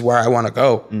 listen, this is where I want to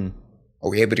go. Are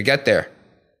we able to get there?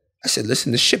 I said,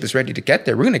 listen, this ship is ready to get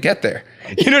there. We're going to get there.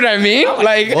 You know what I mean?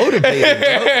 Like motivated,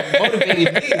 bro.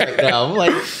 Motivated me right now. I'm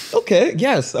like, okay,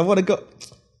 yes, I want to go.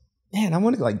 Man, I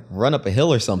want to like run up a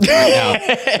hill or something right now.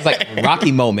 It's like a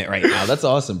Rocky moment right now. That's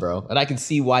awesome, bro. And I can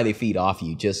see why they feed off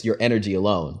you, just your energy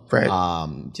alone. Right.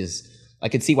 I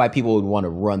can see why people would want to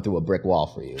run through a brick wall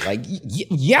for you. Like,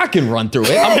 I can run through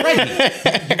it. I'm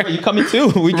ready. Are you coming too?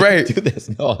 We can do this.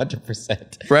 No,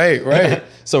 100%. Right.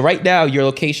 So right now, your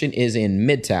location is in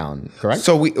Midtown, correct?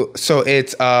 So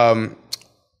it's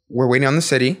we're waiting on the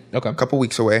city. Okay. A couple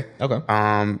weeks away. Okay.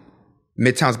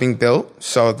 Midtown's being built,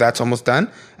 so that's almost done.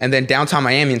 And then downtown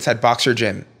Miami inside Boxer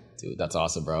Gym. Dude, that's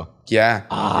awesome, bro. Yeah.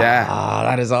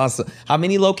 That is awesome. How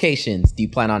many locations do you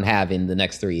plan on having the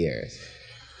next 3 years?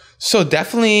 So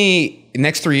definitely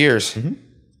next 3 years.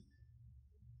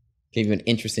 Give you an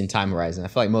interesting time horizon. I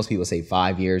feel like most people say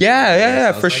 5 years.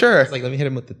 Yeah, for sure. It's like, let me hit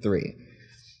him with the 3.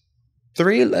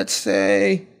 3, let's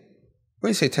say, what do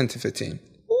you say, 10 to 15?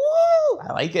 Woo!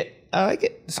 I like it.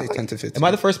 Let's say 10 to 15. Am I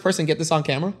the first person to get this on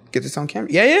camera? Get this on camera?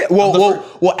 Yeah.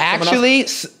 Well, actually,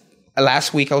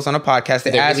 last week I was on a podcast.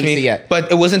 They asked me,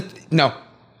 but it wasn't, no.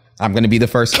 I'm going to be the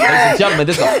first. Ladies and gentlemen,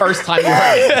 this is the first time you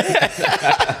heard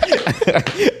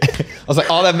it. was like,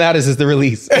 all that matters is the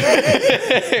release.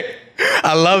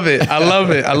 I love it. I love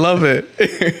it. I love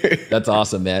it. That's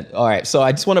awesome, man. All right. So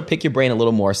I just want to pick your brain a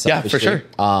little more selfishly. Yeah, for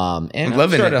sure. And I'm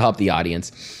sure it'll help the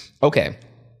audience. Okay.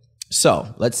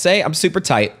 So let's say I'm super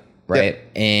tight, right?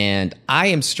 Yep. And I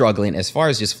am struggling as far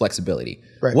as just flexibility.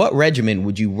 Right. What regimen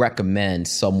would you recommend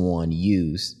someone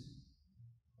use?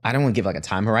 I don't want to give like a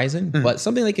time horizon, but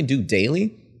something they can do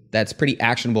daily that's pretty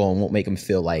actionable and won't make them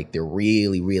feel like they're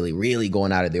really, really, really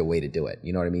going out of their way to do it.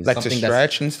 You know what I mean? Like something to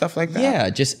stretch and stuff like that? Yeah,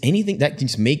 just anything that can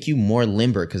just make you more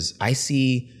limber, because I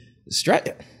see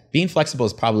being flexible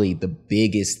is probably the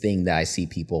biggest thing that I see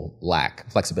people lack,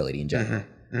 flexibility in general.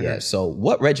 Yeah, so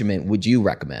what regimen would you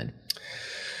recommend?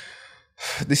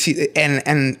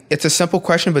 And it's a simple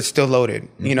question, but still loaded,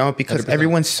 you know, because 100%.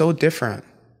 Everyone's so different.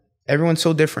 Everyone's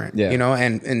so different, you know,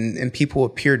 and people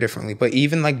appear differently. But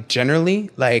even like generally,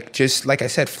 like just like I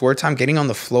said, floor time, getting on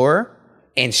the floor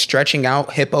and stretching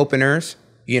out hip openers,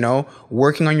 you know,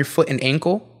 working on your foot and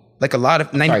ankle, like a lot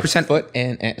of 90%. Foot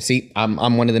and see,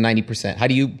 I'm one of the 90%. How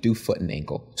do you do foot and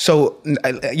ankle? So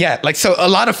so a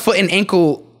lot of foot and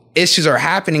ankle issues are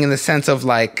happening in the sense of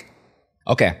like.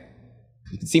 Okay,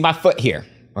 you can see my foot here.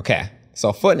 Okay,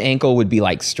 so foot and ankle would be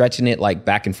like stretching it like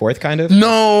back and forth kind of?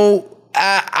 No.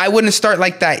 I wouldn't start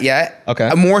like that yet. Okay.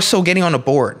 More so getting on a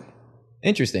board.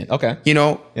 Interesting. Okay. You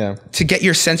know, to get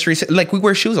your sensory, like we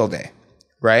wear shoes all day,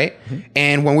 right?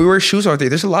 And when we wear shoes all day,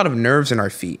 there's a lot of nerves in our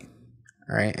feet,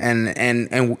 right?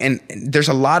 And there's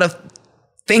a lot of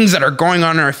things that are going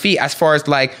on in our feet as far as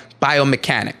like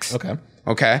biomechanics.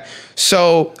 Okay.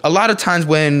 So a lot of times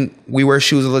when we wear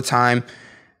shoes all the time,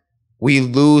 we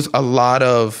lose a lot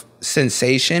of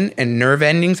sensation and nerve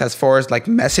endings as far as like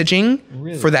messaging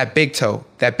for that big toe.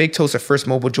 That big toe is the first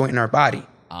mobile joint in our body.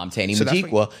 I'm Tanny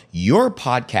Majikwa, your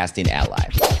podcasting ally.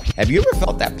 Have you ever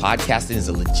felt that podcasting is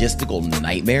a logistical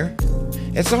nightmare?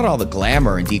 It's not all the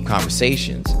glamour and deep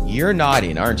conversations. You're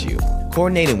nodding, aren't you?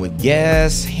 Coordinating with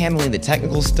guests, handling the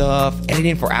technical stuff,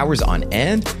 editing for hours on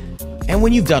end. And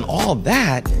when you've done all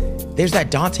that, there's that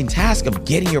daunting task of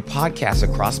getting your podcast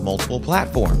across multiple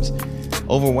platforms.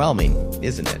 Overwhelming,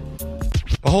 isn't it?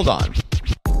 But hold on.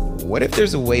 What if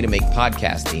there's a way to make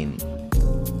podcasting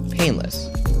painless?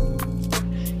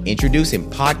 Introducing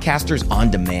Podcasters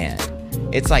on Demand.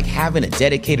 It's like having a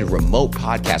dedicated remote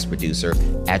podcast producer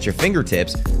at your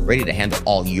fingertips, ready to handle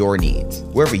all your needs.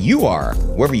 Wherever you are,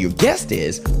 wherever your guest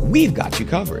is, we've got you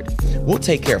covered. We'll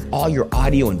take care of all your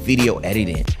audio and video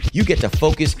editing. You get to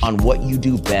focus on what you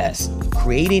do best,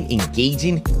 creating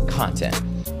engaging content.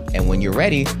 And when you're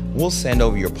ready, we'll send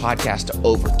over your podcast to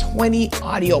over 20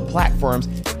 audio platforms,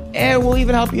 and we'll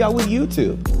even help you out with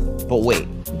YouTube. But wait,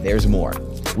 there's more.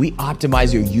 We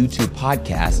optimize your YouTube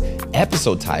podcast,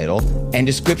 episode title, and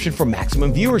description for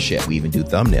maximum viewership. We even do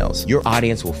thumbnails. Your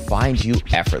audience will find you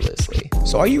effortlessly.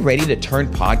 So are you ready to turn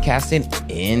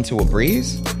podcasting into a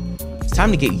breeze? It's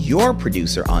time to get your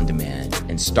producer on demand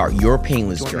and start your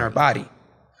painless journey. In our body.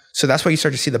 So that's why you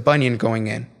start to see the bunion going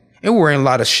in. And we're wearing a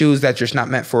lot of shoes that are just not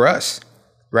meant for us,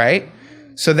 right?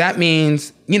 So that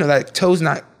means, you know, that toe's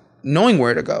not knowing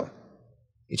where to go.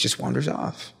 It just wanders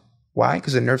off. Why?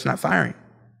 Because the nerve's not firing.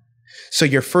 So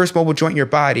your first mobile joint in your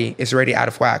body is already out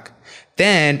of whack.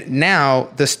 Then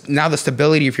now the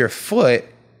stability of your foot,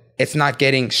 it's not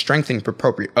getting strengthened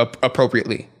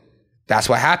appropriately. That's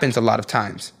what happens a lot of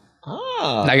times.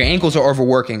 Now your ankles are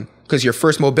overworking because your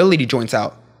first mobility joint's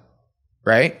out.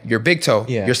 Right? Your big toe,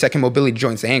 your second mobility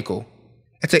joint's the ankle.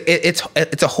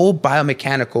 It's a whole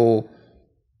biomechanical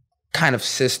kind of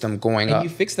system going up. And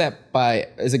you fix that by,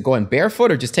 is it going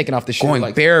barefoot or just taking off the shoe?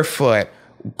 Going barefoot,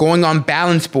 going on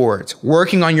balance boards,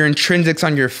 working on your intrinsics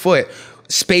on your foot,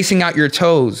 spacing out your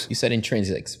toes. You said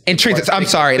intrinsics. Intrinsics, I'm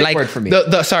sorry. Big like word for me.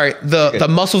 the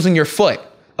muscles in your foot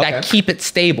that keep it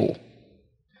stable,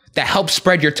 that help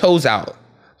spread your toes out.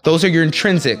 Those are your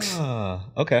intrinsics.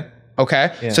 Okay.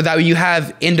 Yeah. So that you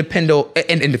have independent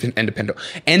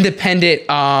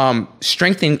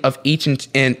strengthening of each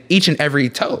and every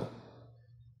toe.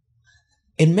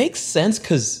 It makes sense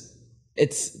because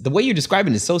it's the way you're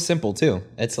describing it is so simple too.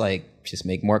 It's like just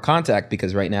make more contact,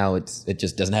 because right now it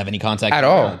just doesn't have any contact at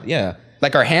all. Yeah.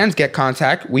 Like our hands get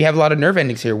contact. We have a lot of nerve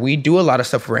endings here. We do a lot of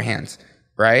stuff with our hands,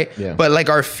 right? Yeah. But like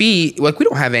our feet, like we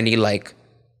don't have any like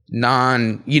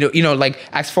like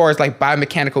as far as like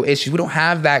biomechanical issues, we don't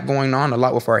have that going on a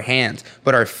lot with our hands.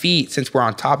 But our feet, since we're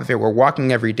on top of it, we're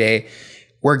walking every day,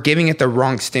 we're giving it the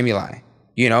wrong stimuli.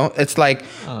 You know, it's like,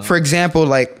 for example,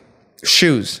 like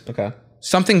shoes. Okay.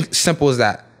 Something simple as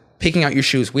that. Picking out your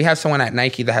shoes. We have someone at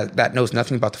Nike that knows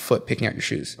nothing about the foot picking out your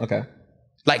shoes. Okay.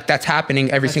 Like that's happening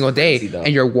every single crazy, day. though.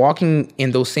 And you're walking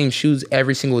in those same shoes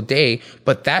every single day.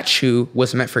 But that shoe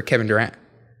was meant for Kevin Durant.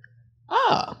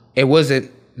 Ah, It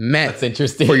wasn't meant that's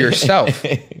interesting. for yourself.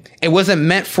 It wasn't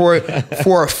meant for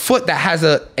a foot that has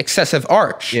a excessive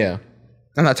arch. Yeah.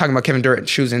 I'm not talking about Kevin Durant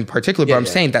shoes in particular, but I'm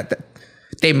saying that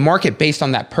they market based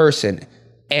on that person.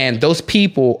 And those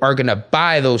people are going to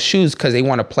buy those shoes because they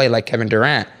want to play like Kevin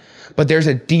Durant. But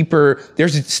it's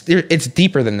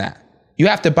deeper than that. You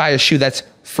have to buy a shoe that's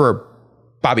for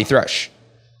Bobby Thrush.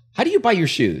 How do you buy your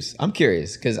shoes? I'm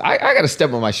curious because I got to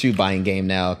step on my shoe buying game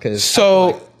now because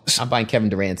I'm buying Kevin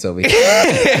Durant's over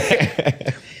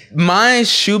here. My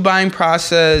shoe buying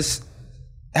process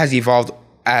has evolved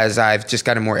as I've just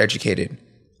gotten more educated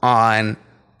on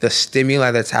the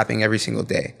stimuli that's happening every single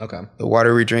day. Okay. The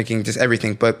water we're drinking, just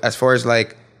everything. But as far as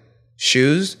like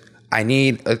shoes, I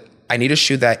need a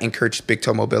shoe that encourages big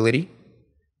toe mobility.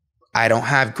 I don't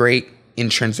have great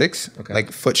intrinsics,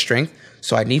 like foot strength.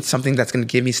 So I need something that's going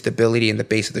to give me stability in the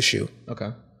base of the shoe.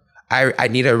 Okay. I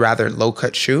need a rather low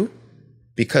cut shoe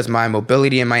because my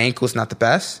mobility in my ankle is not the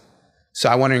best. So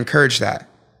I want to encourage that.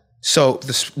 So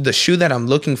the shoe that I'm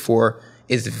looking for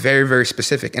is very, very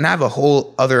specific. And I have a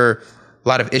whole other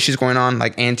lot of issues going on,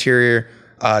 like anterior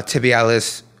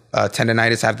tibialis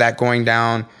tendonitis. I have that going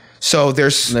down. So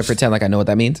there's... I'm going to pretend like I know what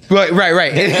that means.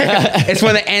 Right. It's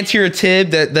when the anterior tib,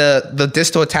 the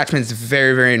distal attachment is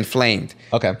very, very inflamed.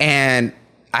 Okay. And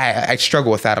I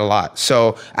struggle with that a lot.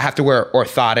 So I have to wear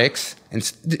orthotics. And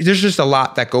there's just a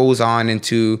lot that goes on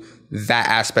into that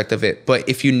aspect of it. But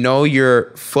if you know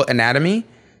your foot anatomy,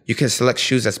 you can select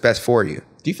shoes that's best for you.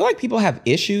 Do you feel like people have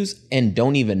issues and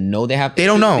don't even know they have issues? They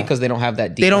don't know. Because they don't have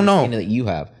that deep They don't know. understanding that you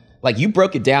have. Like you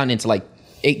broke it down into like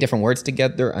 8 different words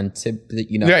together until,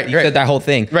 you know, Right, you said that whole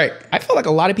thing. Right. I feel like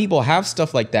a lot of people have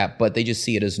stuff like that, but they just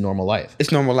see it as normal life.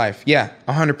 It's normal life. Yeah,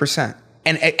 100%.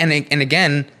 And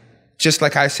again, just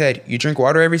like I said, you drink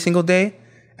water every single day.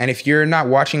 And if you're not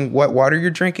watching what water you're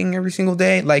drinking every single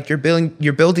day, like you're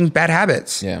building bad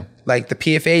habits. Yeah. Like the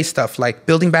PFA stuff, like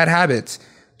building bad habits.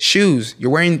 Shoes,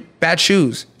 you're wearing bad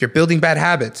shoes. You're building bad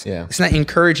habits. Yeah. It's not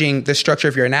encouraging the structure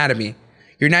of your anatomy.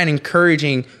 You're not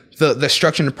encouraging the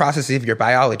structure and the processes of your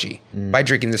biology by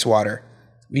drinking this water,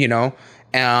 you know,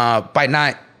 by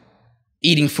not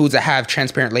eating foods that have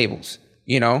transparent labels,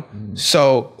 you know?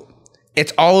 So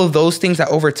it's all of those things that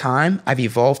over time I've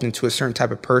evolved into a certain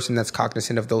type of person that's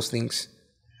cognizant of those things.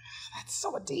 That's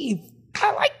so deep.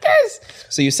 I like this.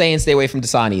 So you're saying stay away from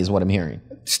Dasani is what I'm hearing.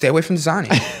 Stay away from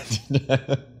Dasani.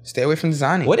 Stay away from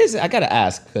Dasani. What is it? I got to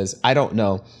ask because I don't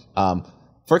know.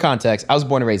 For context, I was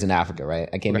born and raised in Africa, right?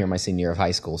 I came here my senior year of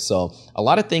high school. So a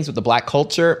lot of things with the black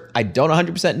culture, I don't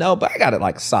 100% know, but I got it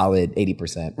like solid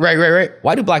 80%. Right.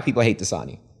 Why do black people hate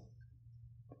Dasani?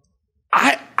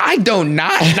 I do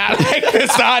not like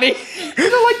Dasani. You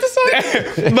don't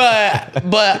like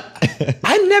Dasani? but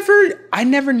I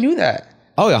never knew that.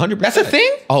 Oh, yeah, 100%. That's a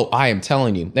thing? Oh, I am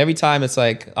telling you. Every time it's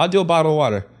like, I'll do a bottle of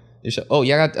water.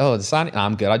 Dasani?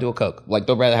 I'm good. I'll do a Coke. Like,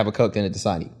 they'll rather have a Coke than a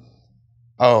Dasani.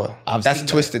 Oh, that's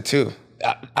twisted too.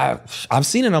 I've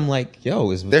seen it. I'm like,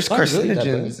 yo, there's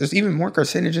carcinogens. There's even more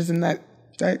carcinogens in that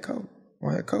Diet Coke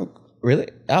or that Coke. Really?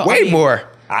 Way more.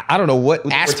 I don't know what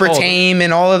aspartame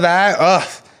and all of that. Ugh,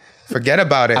 forget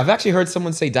about it. I've actually heard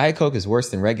someone say Diet Coke is worse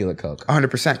than regular Coke.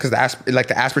 100% because the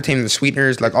aspartame and the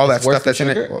sweeteners, like all that stuff that's in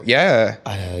it. Well, yeah,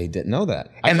 I didn't know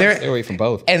that. And they're stay away from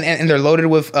both. And they're loaded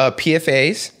with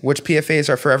PFAs, which PFAs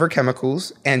are forever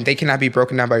chemicals, and they cannot be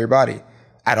broken down by your body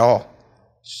at all.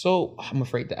 So I'm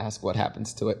afraid to ask what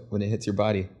happens to it when it hits your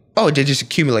body. Oh, they just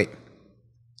accumulate.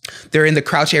 They're in the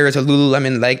crouch areas of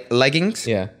Lululemon leggings.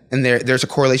 Yeah. And there's a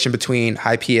correlation between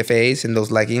high PFAs in those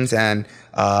leggings and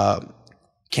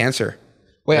cancer.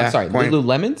 Wait, I'm sorry.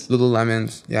 Lululemons?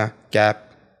 Lululemons, yeah.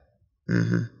 Gap.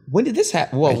 Mm-hmm. When did this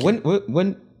happen? Well,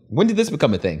 when did this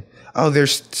become a thing? Oh,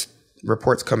 there's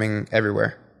reports coming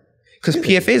everywhere. Because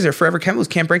PFAs are forever chemicals,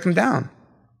 can't break them down.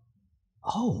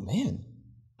 Oh, man.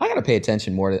 I got to pay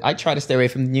attention more. I try to stay away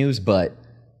from the news, but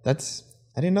I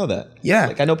didn't know that. Yeah.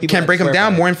 Like I know people can't break them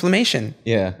down, more inflammation.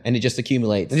 Yeah. And it just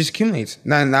accumulates.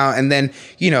 Now, and then,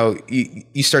 you know,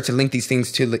 you start to link these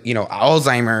things to, you know,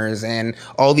 Alzheimer's and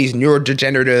all these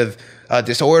neurodegenerative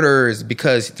disorders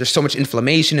because there's so much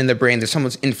inflammation in the brain. There's so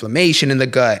much inflammation in the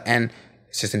gut and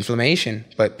it's just inflammation.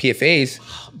 But PFAs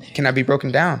cannot be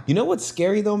broken down. You know what's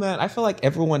scary though, man? I feel like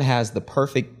everyone has the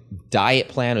perfect diet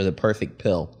plan or the perfect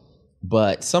pill.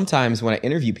 But sometimes when I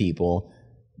interview people,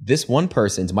 this one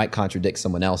person's might contradict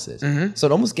someone else's. Mm-hmm. So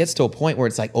it almost gets to a point where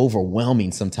it's like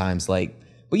overwhelming sometimes. Like,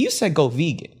 but you said go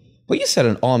vegan. But you said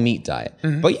an all meat diet.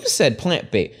 Mm-hmm. But you said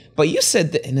plant-based. But you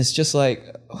said that, and it's just like,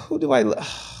 who do I?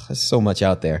 There's so much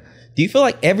out there. Do you feel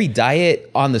like every diet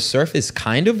on the surface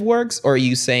kind of works? Or are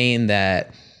you saying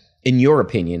that, in your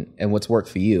opinion, and what's worked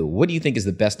for you, what do you think is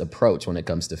the best approach when it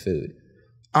comes to food?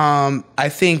 I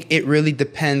think it really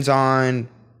depends on,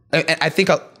 I think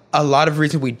a lot of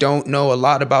reasons we don't know a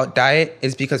lot about diet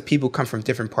is because people come from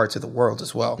different parts of the world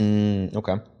as well.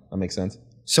 Okay, that makes sense.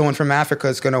 Someone from Africa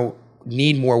is going to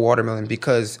need more watermelon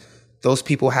because those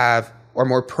people are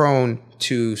more prone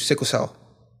to sickle cell,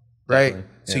 right? Yeah.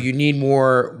 So you need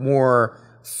more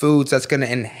foods that's going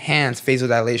to enhance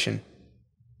vasodilation.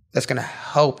 That's going to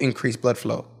help increase blood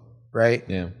flow, right?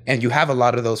 Yeah. And you have a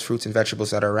lot of those fruits and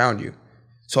vegetables that are around you.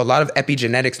 So a lot of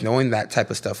epigenetics knowing that type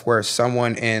of stuff, where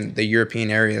someone in the European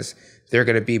areas, they're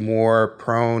going to be more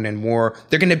prone and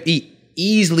they're going to be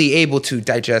easily able to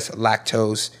digest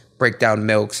lactose, break down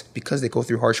milks because they go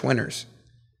through harsh winters.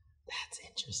 That's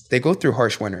interesting. They go through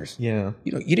harsh winters. Yeah.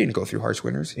 You didn't go through harsh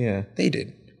winters. Yeah. They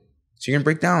did. So you're going to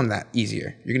break down that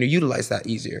easier. You're going to utilize that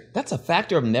easier. That's a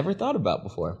factor I've never thought about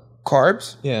before.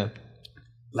 Carbs. Yeah.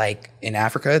 Like in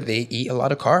Africa, they eat a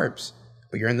lot of carbs.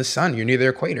 But you're in the sun. You're near the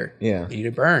equator. Yeah. You need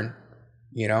to burn.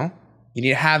 You need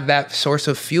to have that source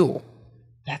of fuel.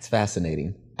 That's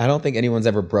fascinating. I don't think anyone's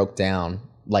ever broke down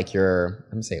like your,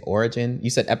 I'm going to say origin.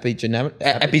 You said epigenetics.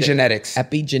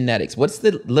 Epigenetics. What's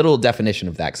the little definition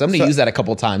of that? Because I'm going to use that a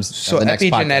couple of times. So the next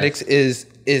epigenetics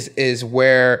is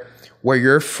where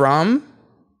you're from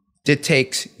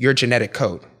dictates your genetic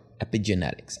code.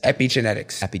 Epigenetics.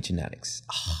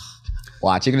 Oh.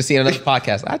 Watch, you're going to see another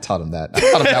podcast. I taught him that. I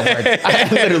taught him that word. I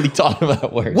literally taught him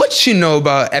that word. What you know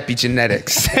about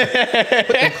epigenetics? Put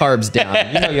the carbs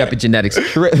down. You know your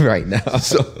epigenetics right now.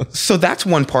 So that's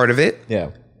one part of it. Yeah.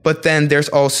 But then there's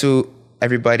also,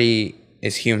 everybody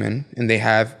is human and they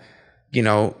have,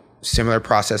 similar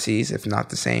processes, if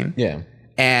not the same. Yeah.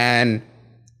 And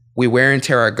we wear and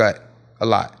tear our gut a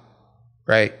lot,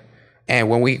 right?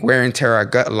 And when we wear and tear our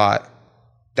gut a lot,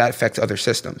 that affects other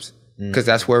systems. Because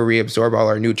that's where we absorb all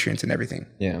our nutrients and everything.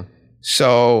 Yeah.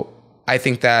 So I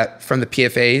think that from the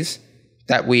PFAs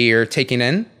that we are taking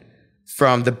in,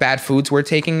 from the bad foods we're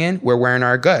taking in, we're wearing out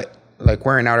our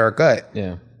gut.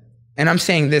 Yeah. And I'm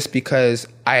saying this because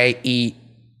I eat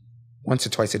once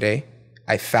or twice a day.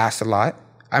 I fast a lot.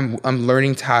 I'm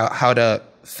learning how to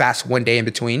fast one day in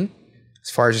between,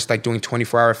 as far as just like doing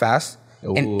 24-hour fast.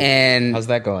 And how's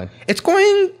that going? It's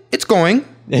going. It's going.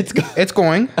 Is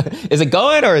it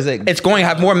going or is it? It's going. I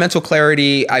have more mental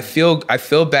clarity. I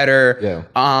feel better. Yeah.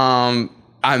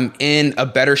 I'm in a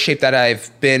better shape that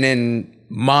I've been in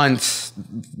months,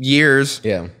 years.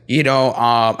 Yeah.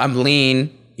 I'm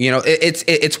lean.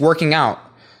 It's working out.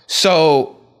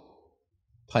 So.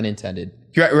 Pun intended.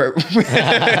 Right.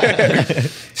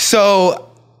 So,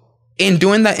 in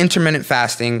doing that intermittent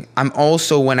fasting, I'm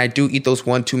also, when I do eat those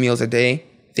 1-2 meals a day,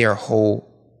 they are whole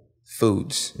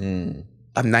foods.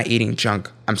 I'm not eating junk.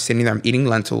 I'm sitting there, I'm eating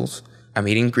lentils. I'm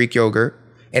eating Greek yogurt.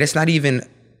 And it's not even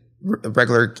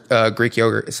regular Greek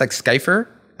yogurt. It's like Recvr,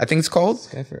 I think it's called.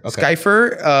 Recvr. Okay.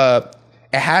 Recvr,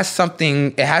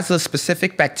 it has a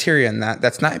specific bacteria in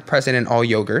that's not present in all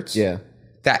yogurts. Yeah.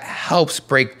 That helps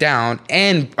break down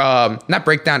and, not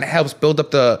break down, it helps build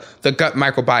up the gut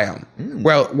microbiome.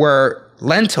 Where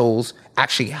lentils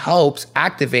actually helps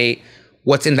activate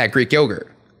what's in that Greek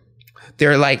yogurt.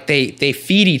 They're like, they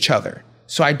feed each other.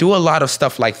 So I do a lot of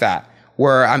stuff like that,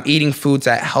 where I'm eating foods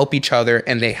that help each other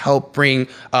and they help build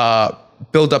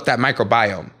up that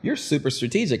microbiome. You're super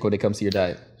strategic when it comes to your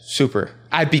diet. Super.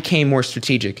 I became more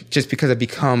strategic just because I've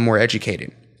become more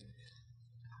educated.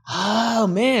 Oh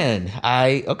man.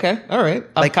 Okay. All right.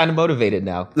 I'm kind of motivated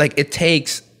now. Like it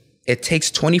takes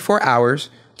 24 hours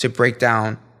to break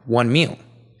down one meal.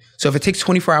 So if it takes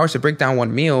 24 hours to break down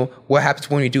one meal, what happens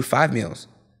when you do 5 meals?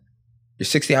 You're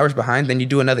 60 hours behind, then you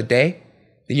do another day,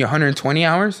 then you're 120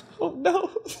 hours. Oh no.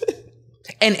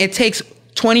 And it takes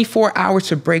 24 hours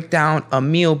to break down a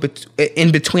meal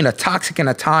in between a toxic and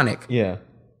a tonic. Yeah.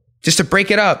 Just to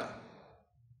break it up.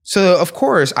 So of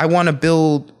course, I want to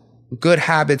build good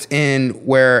habits in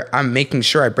where I'm making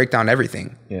sure I break down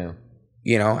everything. Yeah.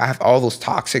 I have all those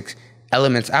toxic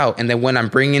elements out. And then when I'm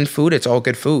bringing in food, it's all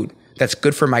good food. That's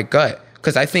good for my gut.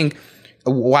 Because I think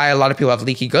why a lot of people have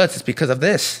leaky guts is because of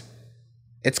this.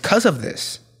 It's because of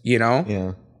this,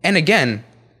 Yeah. And again,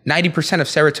 90% of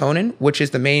serotonin, which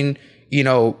is the main,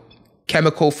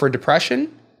 chemical for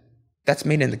depression, that's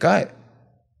made in the gut.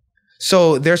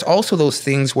 So there's also those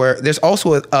things where there's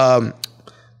also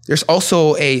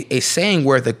a saying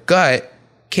where the gut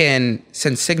can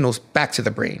send signals back to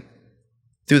the brain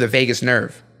through the vagus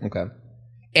nerve. Okay.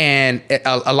 And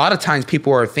a lot of times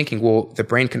people are thinking, well, the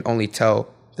brain can only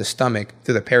tell the stomach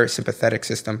through the parasympathetic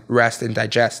system, rest and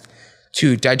digest.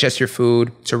 to digest your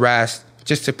food, to rest,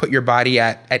 just to put your body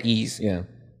at ease. Yeah.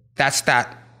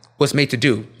 That was made to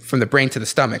do, from the brain to the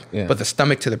stomach. Yeah. But the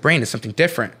stomach to the brain is something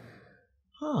different.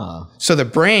 Huh. So the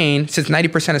brain, since 90%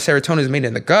 of serotonin is made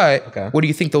in the gut, Okay. what do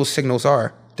you think those signals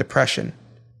are? Depression,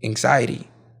 anxiety,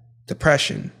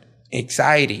 depression,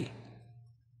 anxiety.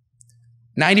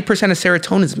 90% of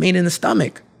serotonin is made in the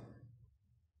stomach.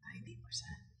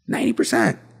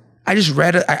 90%. I just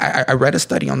read I read a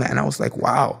study on that and I was like,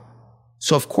 wow.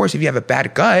 So of course, if you have a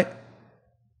bad gut,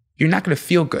 you're not going to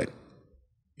feel good.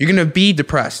 You're going to be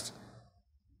depressed.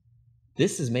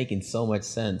 This is making so much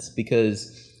sense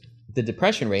because the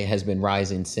depression rate has been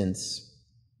rising since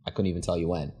I couldn't even tell you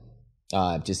when,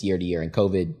 just year to year. And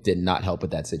COVID did not help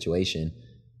with that situation.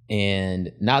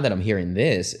 And now that I'm hearing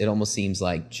this, it almost seems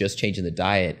like just changing the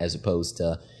diet as opposed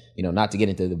to, not to get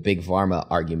into the big pharma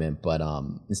argument, but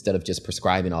instead of just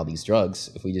prescribing all these drugs,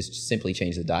 if we just simply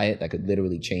change the diet, that could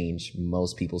literally change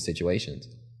most people's situations.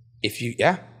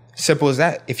 Simple as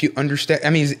that. If you understand, I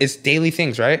mean, it's daily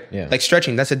things, right? Yeah. Like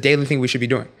stretching, that's a daily thing we should be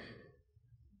doing.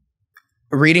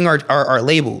 Reading our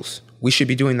labels, we should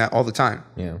be doing that all the time.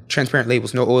 Yeah. Transparent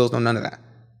labels, no oils, no none of that,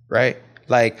 right?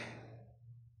 Like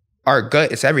our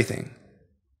gut, it's everything.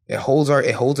 It holds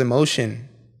emotion.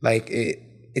 Like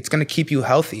it's gonna keep you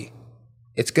healthy.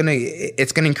 It's gonna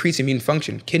increase immune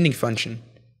function, kidney function.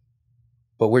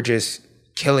 But we're just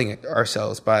killing it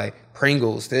ourselves by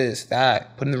Pringles, this,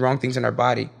 that, putting the wrong things in our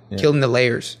body, killing the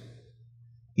layers.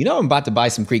 I'm about to buy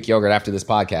some Greek yogurt after this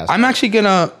podcast. I'm actually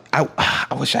gonna.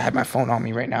 I wish I had my phone on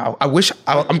me right now.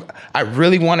 I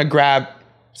really want to grab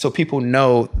so people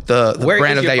know the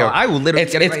brand of that yogurt. I will literally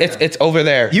get it right now. It's over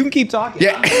there. You can keep talking.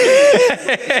 Yeah.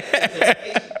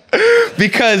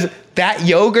 Because that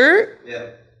yogurt,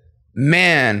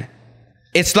 man,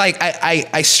 it's like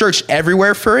I searched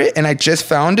everywhere for it and I just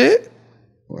found it.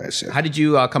 Where is it? How did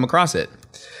you come across it?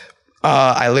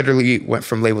 I literally went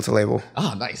from label to label.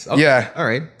 Oh, nice. Okay. Yeah. All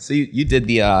right. So you did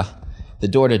the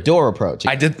door-to-door approach.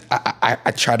 I did.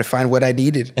 I tried to find what I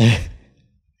needed.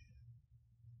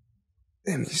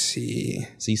 Let me see.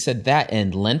 So you said that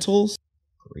and lentils?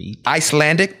 Greek.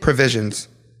 Icelandic provisions.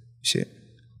 Shit.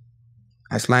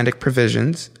 Icelandic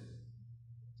provisions.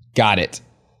 Got it.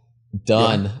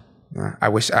 Done. Yeah. I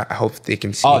hope they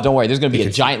can see. Oh, don't worry. There's going to be a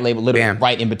giant label literally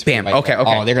right in between. Bam. Right Okay. there.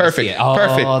 Oh, they're going to see it. Oh,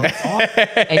 Perfect. That's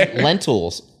awesome. And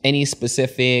lentils. Any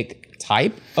specific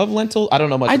type of lentil? I don't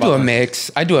know much I about do a them.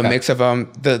 mix. I do a mix of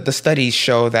them. The studies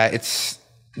show that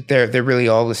they're really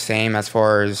all the same as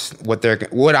far as what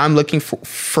I'm looking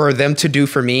for them to do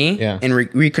for me in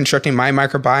reconstructing my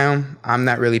microbiome. I'm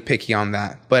not really picky on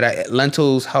that, but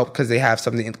lentils help because they have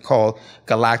something called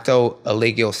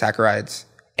galacto-oligosaccharides,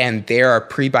 and they are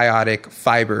prebiotic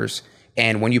fibers.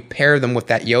 And when you pair them with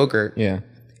that yogurt, it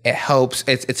helps.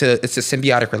 It's a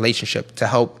symbiotic relationship to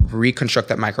help reconstruct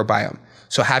that microbiome.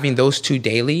 So having those two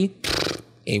daily,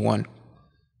 A1.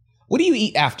 What do you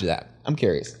eat after that? I'm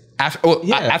curious.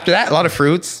 After that, a lot of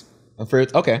fruits.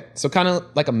 Fruits. Okay. So kind of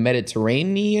like a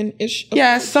Mediterranean-ish?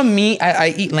 Yeah, some meat. I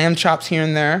eat lamb chops here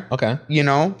and there. Okay.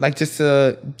 Like just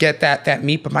to get that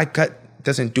meat, but my gut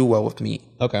doesn't do well with meat.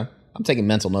 Okay. I'm taking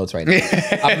mental notes right now.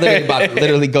 I'm literally about to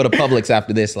literally go to Publix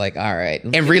after this. Like, all right.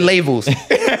 And read labels. Ain't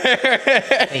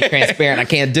transparent. I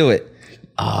can't do it.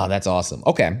 Oh, that's awesome.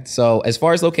 Okay. So as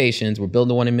far as locations, we're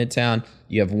building one in Midtown.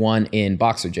 You have one in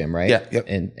Boxer Gym, right? Yeah.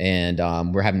 Yep.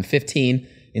 And we're having 15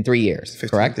 in 3 years, 15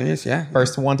 correct? Years, yeah.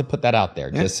 First one to put that out there,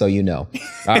 just so you know.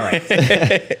 All right.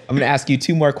 I'm going to ask you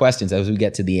 2 more questions as we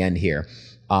get to the end here.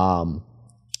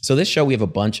 So this show, we have a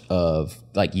bunch of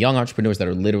like young entrepreneurs that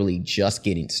are literally just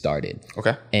getting started.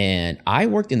 Okay. And I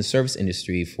worked in the service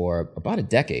industry for about a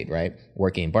decade, right?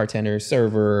 Working bartender,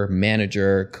 server,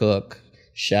 manager, cook,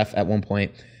 chef at one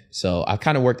point. So I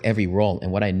kind of worked every role.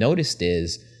 And what I noticed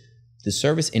is the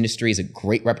service industry is a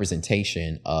great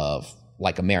representation of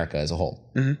like America as a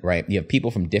whole, right? You have people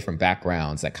from different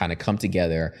backgrounds that kind of come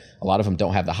together. A lot of them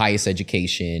don't have the highest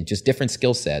education, just different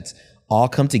skill sets, all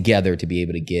come together to be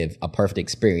able to give a perfect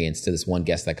experience to this one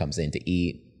guest that comes in to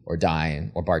eat or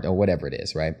dine or bar or whatever it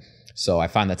is, right? So I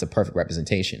find that's a perfect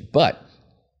representation. But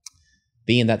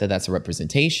being that that's a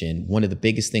representation, one of the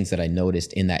biggest things that I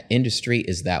noticed in that industry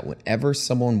is that whenever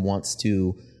someone wants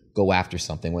to go after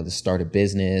something, whether to start a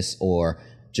business or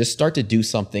just start to do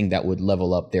something that would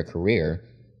level up their career,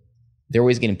 they're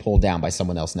always getting pulled down by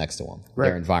someone else next to them,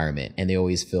 their environment. And they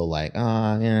always feel like,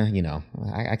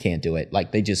 I can't do it.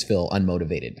 Like they just feel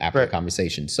unmotivated after a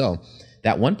conversation. So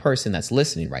that one person that's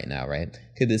listening right now, right,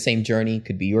 could be the same journey,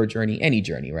 could be your journey, any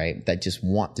journey, right, that just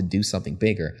want to do something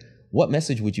bigger. What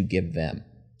message would you give them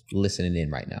listening in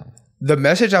right now? The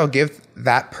message I'll give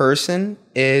that person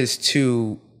is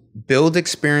to build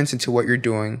experience into what you're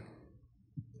doing,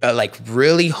 like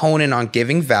really hone in on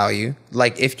giving value.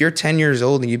 Like if you're 10 years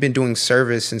old and you've been doing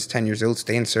service since 10 years old,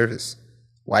 stay in service.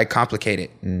 Why complicate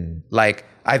it? Like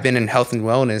I've been in health and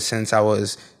wellness since I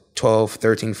was 12,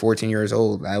 13, 14 years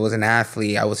old. I was an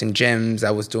athlete. I was in gyms.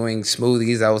 I was doing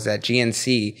smoothies. I was at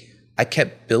GNC. I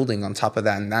kept building on top of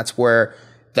that. And that's where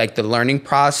like the learning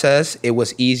process, it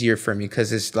was easier for me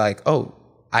because it's like, oh,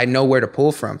 I know where to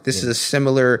pull from. This is a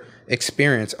similar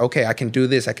experience. Okay, I can do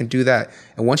this. I can do that.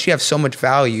 And once you have so much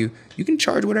value, you can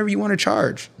charge whatever you want to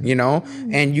charge, you know,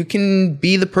 and you can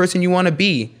be the person you want to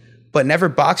be, but never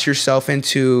box yourself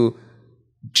into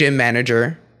gym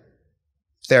manager,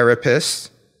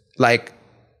 therapist. Like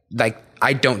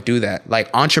I don't do that. Like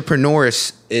entrepreneur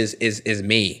is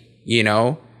me, you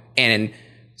know, and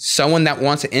someone that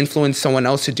wants to influence someone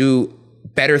else to do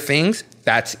better things,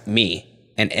 that's me.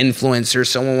 An influencer,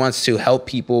 someone wants to help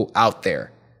people out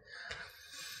there.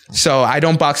 So I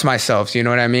don't box myself, you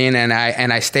know what I mean? And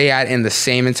I stay in the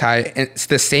same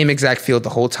exact field the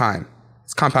whole time.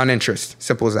 It's compound interest,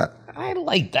 simple as that. I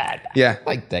like that. Yeah. I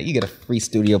like that. You get a free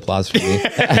studio applause from me.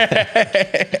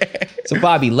 So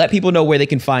Bobby, let people know where they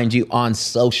can find you on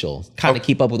social. Kind of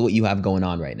keep up with what you have going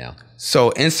on right now.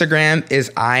 So Instagram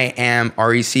is I am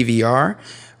RECVR.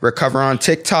 Recvr on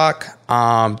TikTok,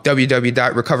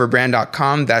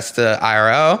 www.recvrbrand.com. That's the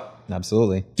IRL.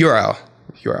 Absolutely. URL.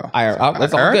 IRL.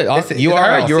 That's all good.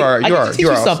 URL. URL. I get to teach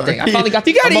you something. I finally got.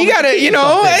 You got it. You know.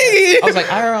 I was like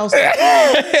IRL. I was like,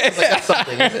 that's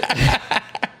something. Is it?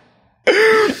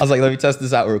 I was like, let me test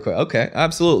this out real quick. Okay,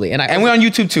 absolutely. And we're on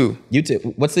YouTube too.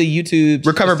 YouTube. What's the YouTube?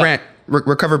 Recvr Brand.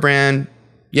 Recvr Brand.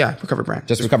 Yeah, Recvr Brand.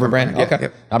 Just Recvr Brand? Okay.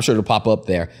 Yep. I'm sure it'll pop up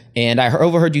there. And I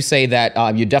overheard you say that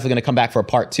you're definitely going to come back for a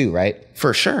part 2, right?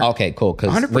 For sure. Okay, cool.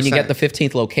 Because when you get the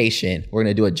 15th location, we're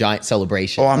going to do a giant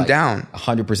celebration. Oh, I'm down.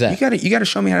 100%. You gotta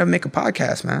show me how to make a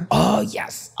podcast, man. Oh,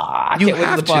 yes. I can't wait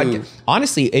for the podcast.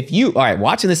 Honestly, all right,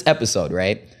 watching this episode,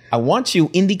 right? I want you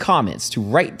in the comments to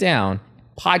write down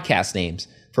podcast names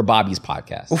for Bobby's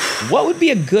podcast. Oof. What would be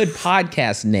a good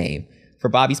podcast name for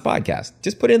Bobby's podcast?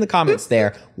 Just put it in the comments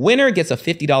there. Winner gets a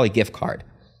 $50 gift card.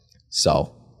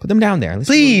 So put them down there.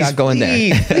 Please do.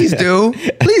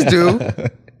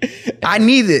 I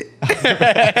need it.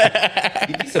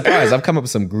 You'd be surprised. I've come up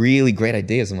with some really great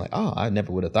ideas. I'm like, oh, I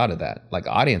never would have thought of that. Like,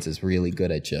 the audience is really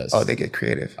good at just... Oh, they get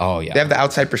creative. Oh, yeah. They have the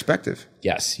outside perspective.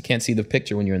 Yes. You can't see the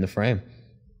picture when you're in the frame.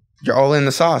 You're all in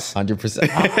the sauce.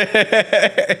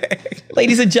 100%.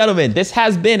 Ladies and gentlemen, this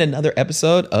has been another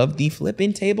episode of the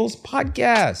Flipping Tables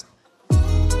podcast.